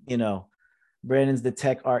the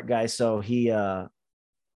tech art guy. So he's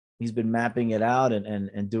been mapping it out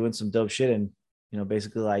and doing some dope shit. And, you know,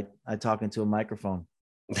 basically I talk into a microphone,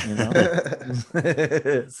 you know? So.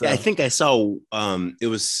 Yeah, I think I saw, it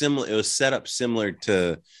was similar. It was set up similar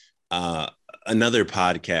to another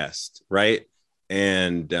podcast. Right.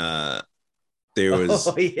 And, there was,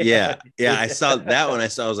 yeah. I saw that one. I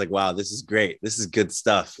was like, wow, this is great. This is good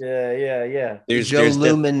stuff. Yeah. There's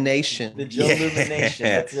Illumination. The Joe Illumination.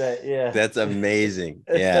 That's right. Yeah. That's amazing.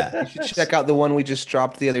 Yeah. You should check out the one we just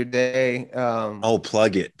dropped the other day.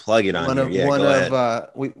 Plug it on here.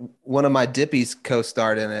 One of my Dippies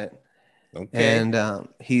co-starred in it. Okay. And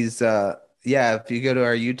he's if you go to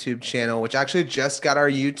our YouTube channel, which actually just got our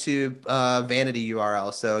YouTube vanity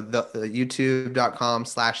URL. So the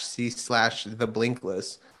youtube.com/c/the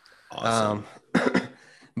Blinkless. Awesome.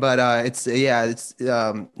 But it's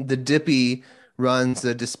the Dippy runs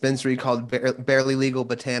a dispensary called Barely Legal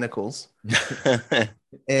Botanicals.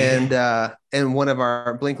 and one of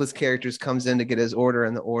our Blinkless characters comes in to get his order,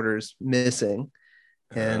 and the order's missing.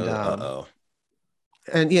 And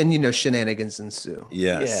you know, shenanigans ensue.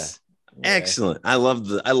 Yes. Yeah. Excellent. I love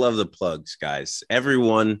the plugs, guys.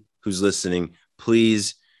 Everyone who's listening,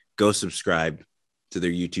 please go subscribe to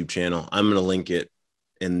their YouTube channel. I'm going to link it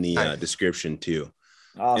in the description too.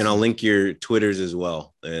 Awesome. And I'll link your Twitters as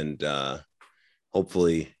well. And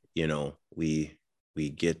hopefully, you know, we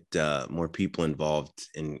get more people involved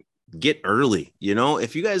and get early. You know,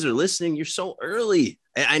 if you guys are listening, you're so early.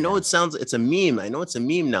 I know it's a meme. I know it's a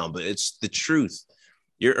meme now, but it's the truth.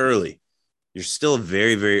 You're early. You're still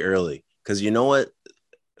very, very early, because you know what?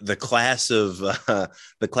 The class of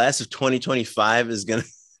 2025 is going to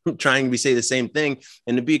trying to say the same thing.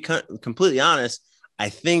 And to be completely honest, I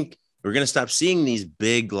think we're going to stop seeing these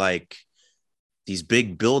big buildups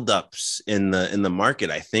in the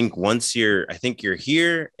market. I think you're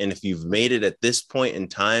here, and if you've made it at this point in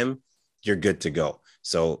time, you're good to go.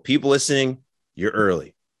 So people listening, you're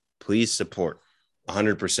early. Please support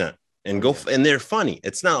 100%. And go, and they're funny.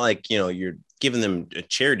 It's not like, you know, you're giving them a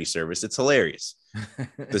charity service. It's hilarious.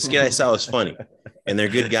 The skit I saw was funny, and they're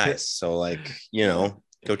good guys. So, like, you know,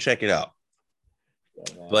 go check it out.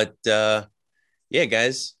 But yeah,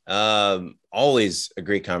 guys, always a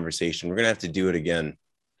great conversation. We're gonna have to do it again.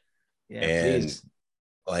 Yeah, and please.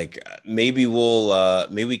 Like maybe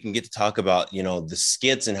we can get to talk about, you know, the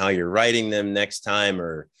skits and how you're writing them next time,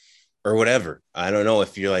 or whatever. I don't know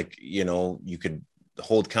if you're like, you know, you could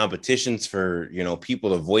hold competitions for, you know, people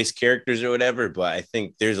to voice characters or whatever, but I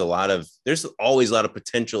think there's always a lot of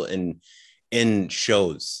potential in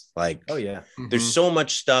shows. Like, oh yeah, there's so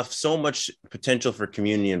much stuff, so much potential for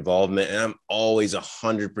community involvement, and I'm always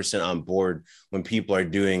 100% on board when people are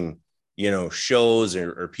doing, you know, shows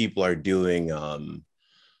or people are doing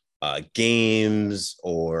games,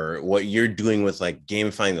 or what you're doing with like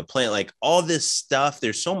gamifying the plant, like all this stuff.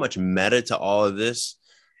 There's so much meta to all of this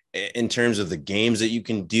in terms of the games that you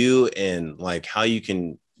can do, and like how you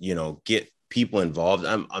can, you know, get people involved.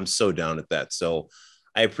 I'm so down at that. So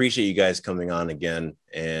I appreciate you guys coming on again.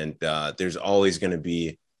 And there's always going to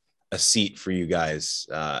be a seat for you guys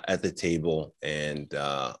at the table, and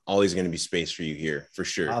always going to be space for you here for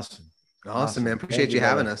sure. Awesome, man. Appreciate you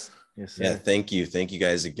having us. Yes, sir. Yeah. Thank you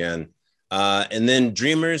guys again. And then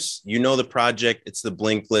Dreamers, you know, the project, it's the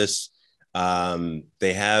Blinkless.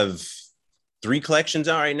 They have 3 collections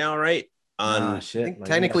out right now, right? on. I shit. think Like,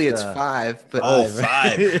 technically you it's have to- 5, but Oh,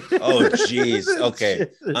 Five. 5. Oh, geez. Okay.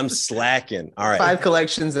 I'm slacking. All right. 5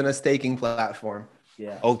 collections and a staking platform.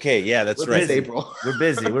 Yeah. Okay. Yeah, that's We're right. busy. April. We're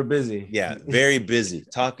busy. We're busy. Yeah, very busy.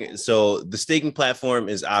 Talking. So the staking platform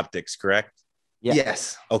is Optics, correct? Yeah.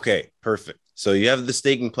 Yes. Okay, perfect. So you have the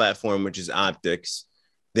staking platform, which is Optics.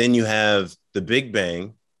 Then you have the Big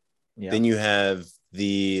Bang. Yeah. Then you have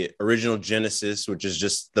the original Genesis, which is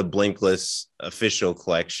just the Blinkless official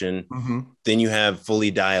collection. Mm-hmm. Then you have Fully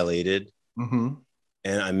Dilated. Mm-hmm.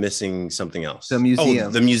 And I'm missing something else. The museum. Oh,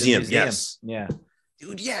 the museum. The museum. Yes. Yeah.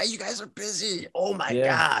 Dude, yeah, you guys are busy. Oh my Yeah.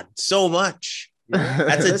 God. So much. Yeah.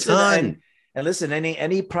 That's a Listen, ton. and listen,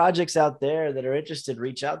 any projects out there that are interested,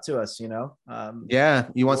 reach out to us, Yeah.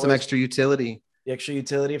 You want some Always- extra utility. extra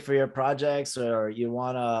utility for your projects, or you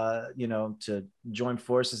want to, to join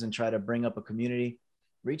forces and try to bring up a community,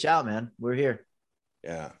 reach out, man. We're here.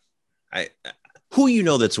 Yeah.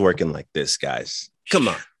 Who that's working like this, guys? Come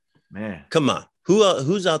on. Man. Come on.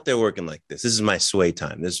 Who's out there working like this? This is my sway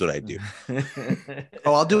time. This is what I do.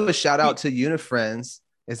 Oh, I'll do a shout out to Unifriends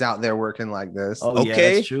is out there working like this. Oh, yeah,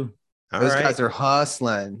 Okay. that's true. All Those right. guys are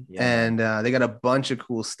hustling, Yeah. and they got a bunch of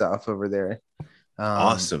cool stuff over there.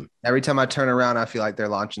 Awesome. Every time I turn around, I feel like they're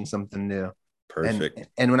launching something new. Perfect.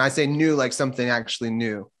 And when I say new, like something actually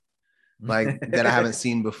new, like that I haven't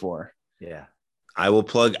seen before. Yeah.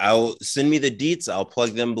 I'll send me the deets. I'll plug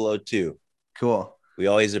them below too. Cool. We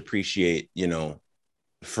always appreciate,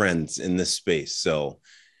 friends in this space. So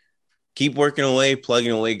keep working away,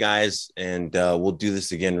 plugging away, guys. And we'll do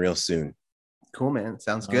this again real soon. Cool, man.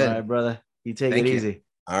 Sounds All good. right, brother. You take Thank it you. easy.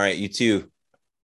 All right. You too.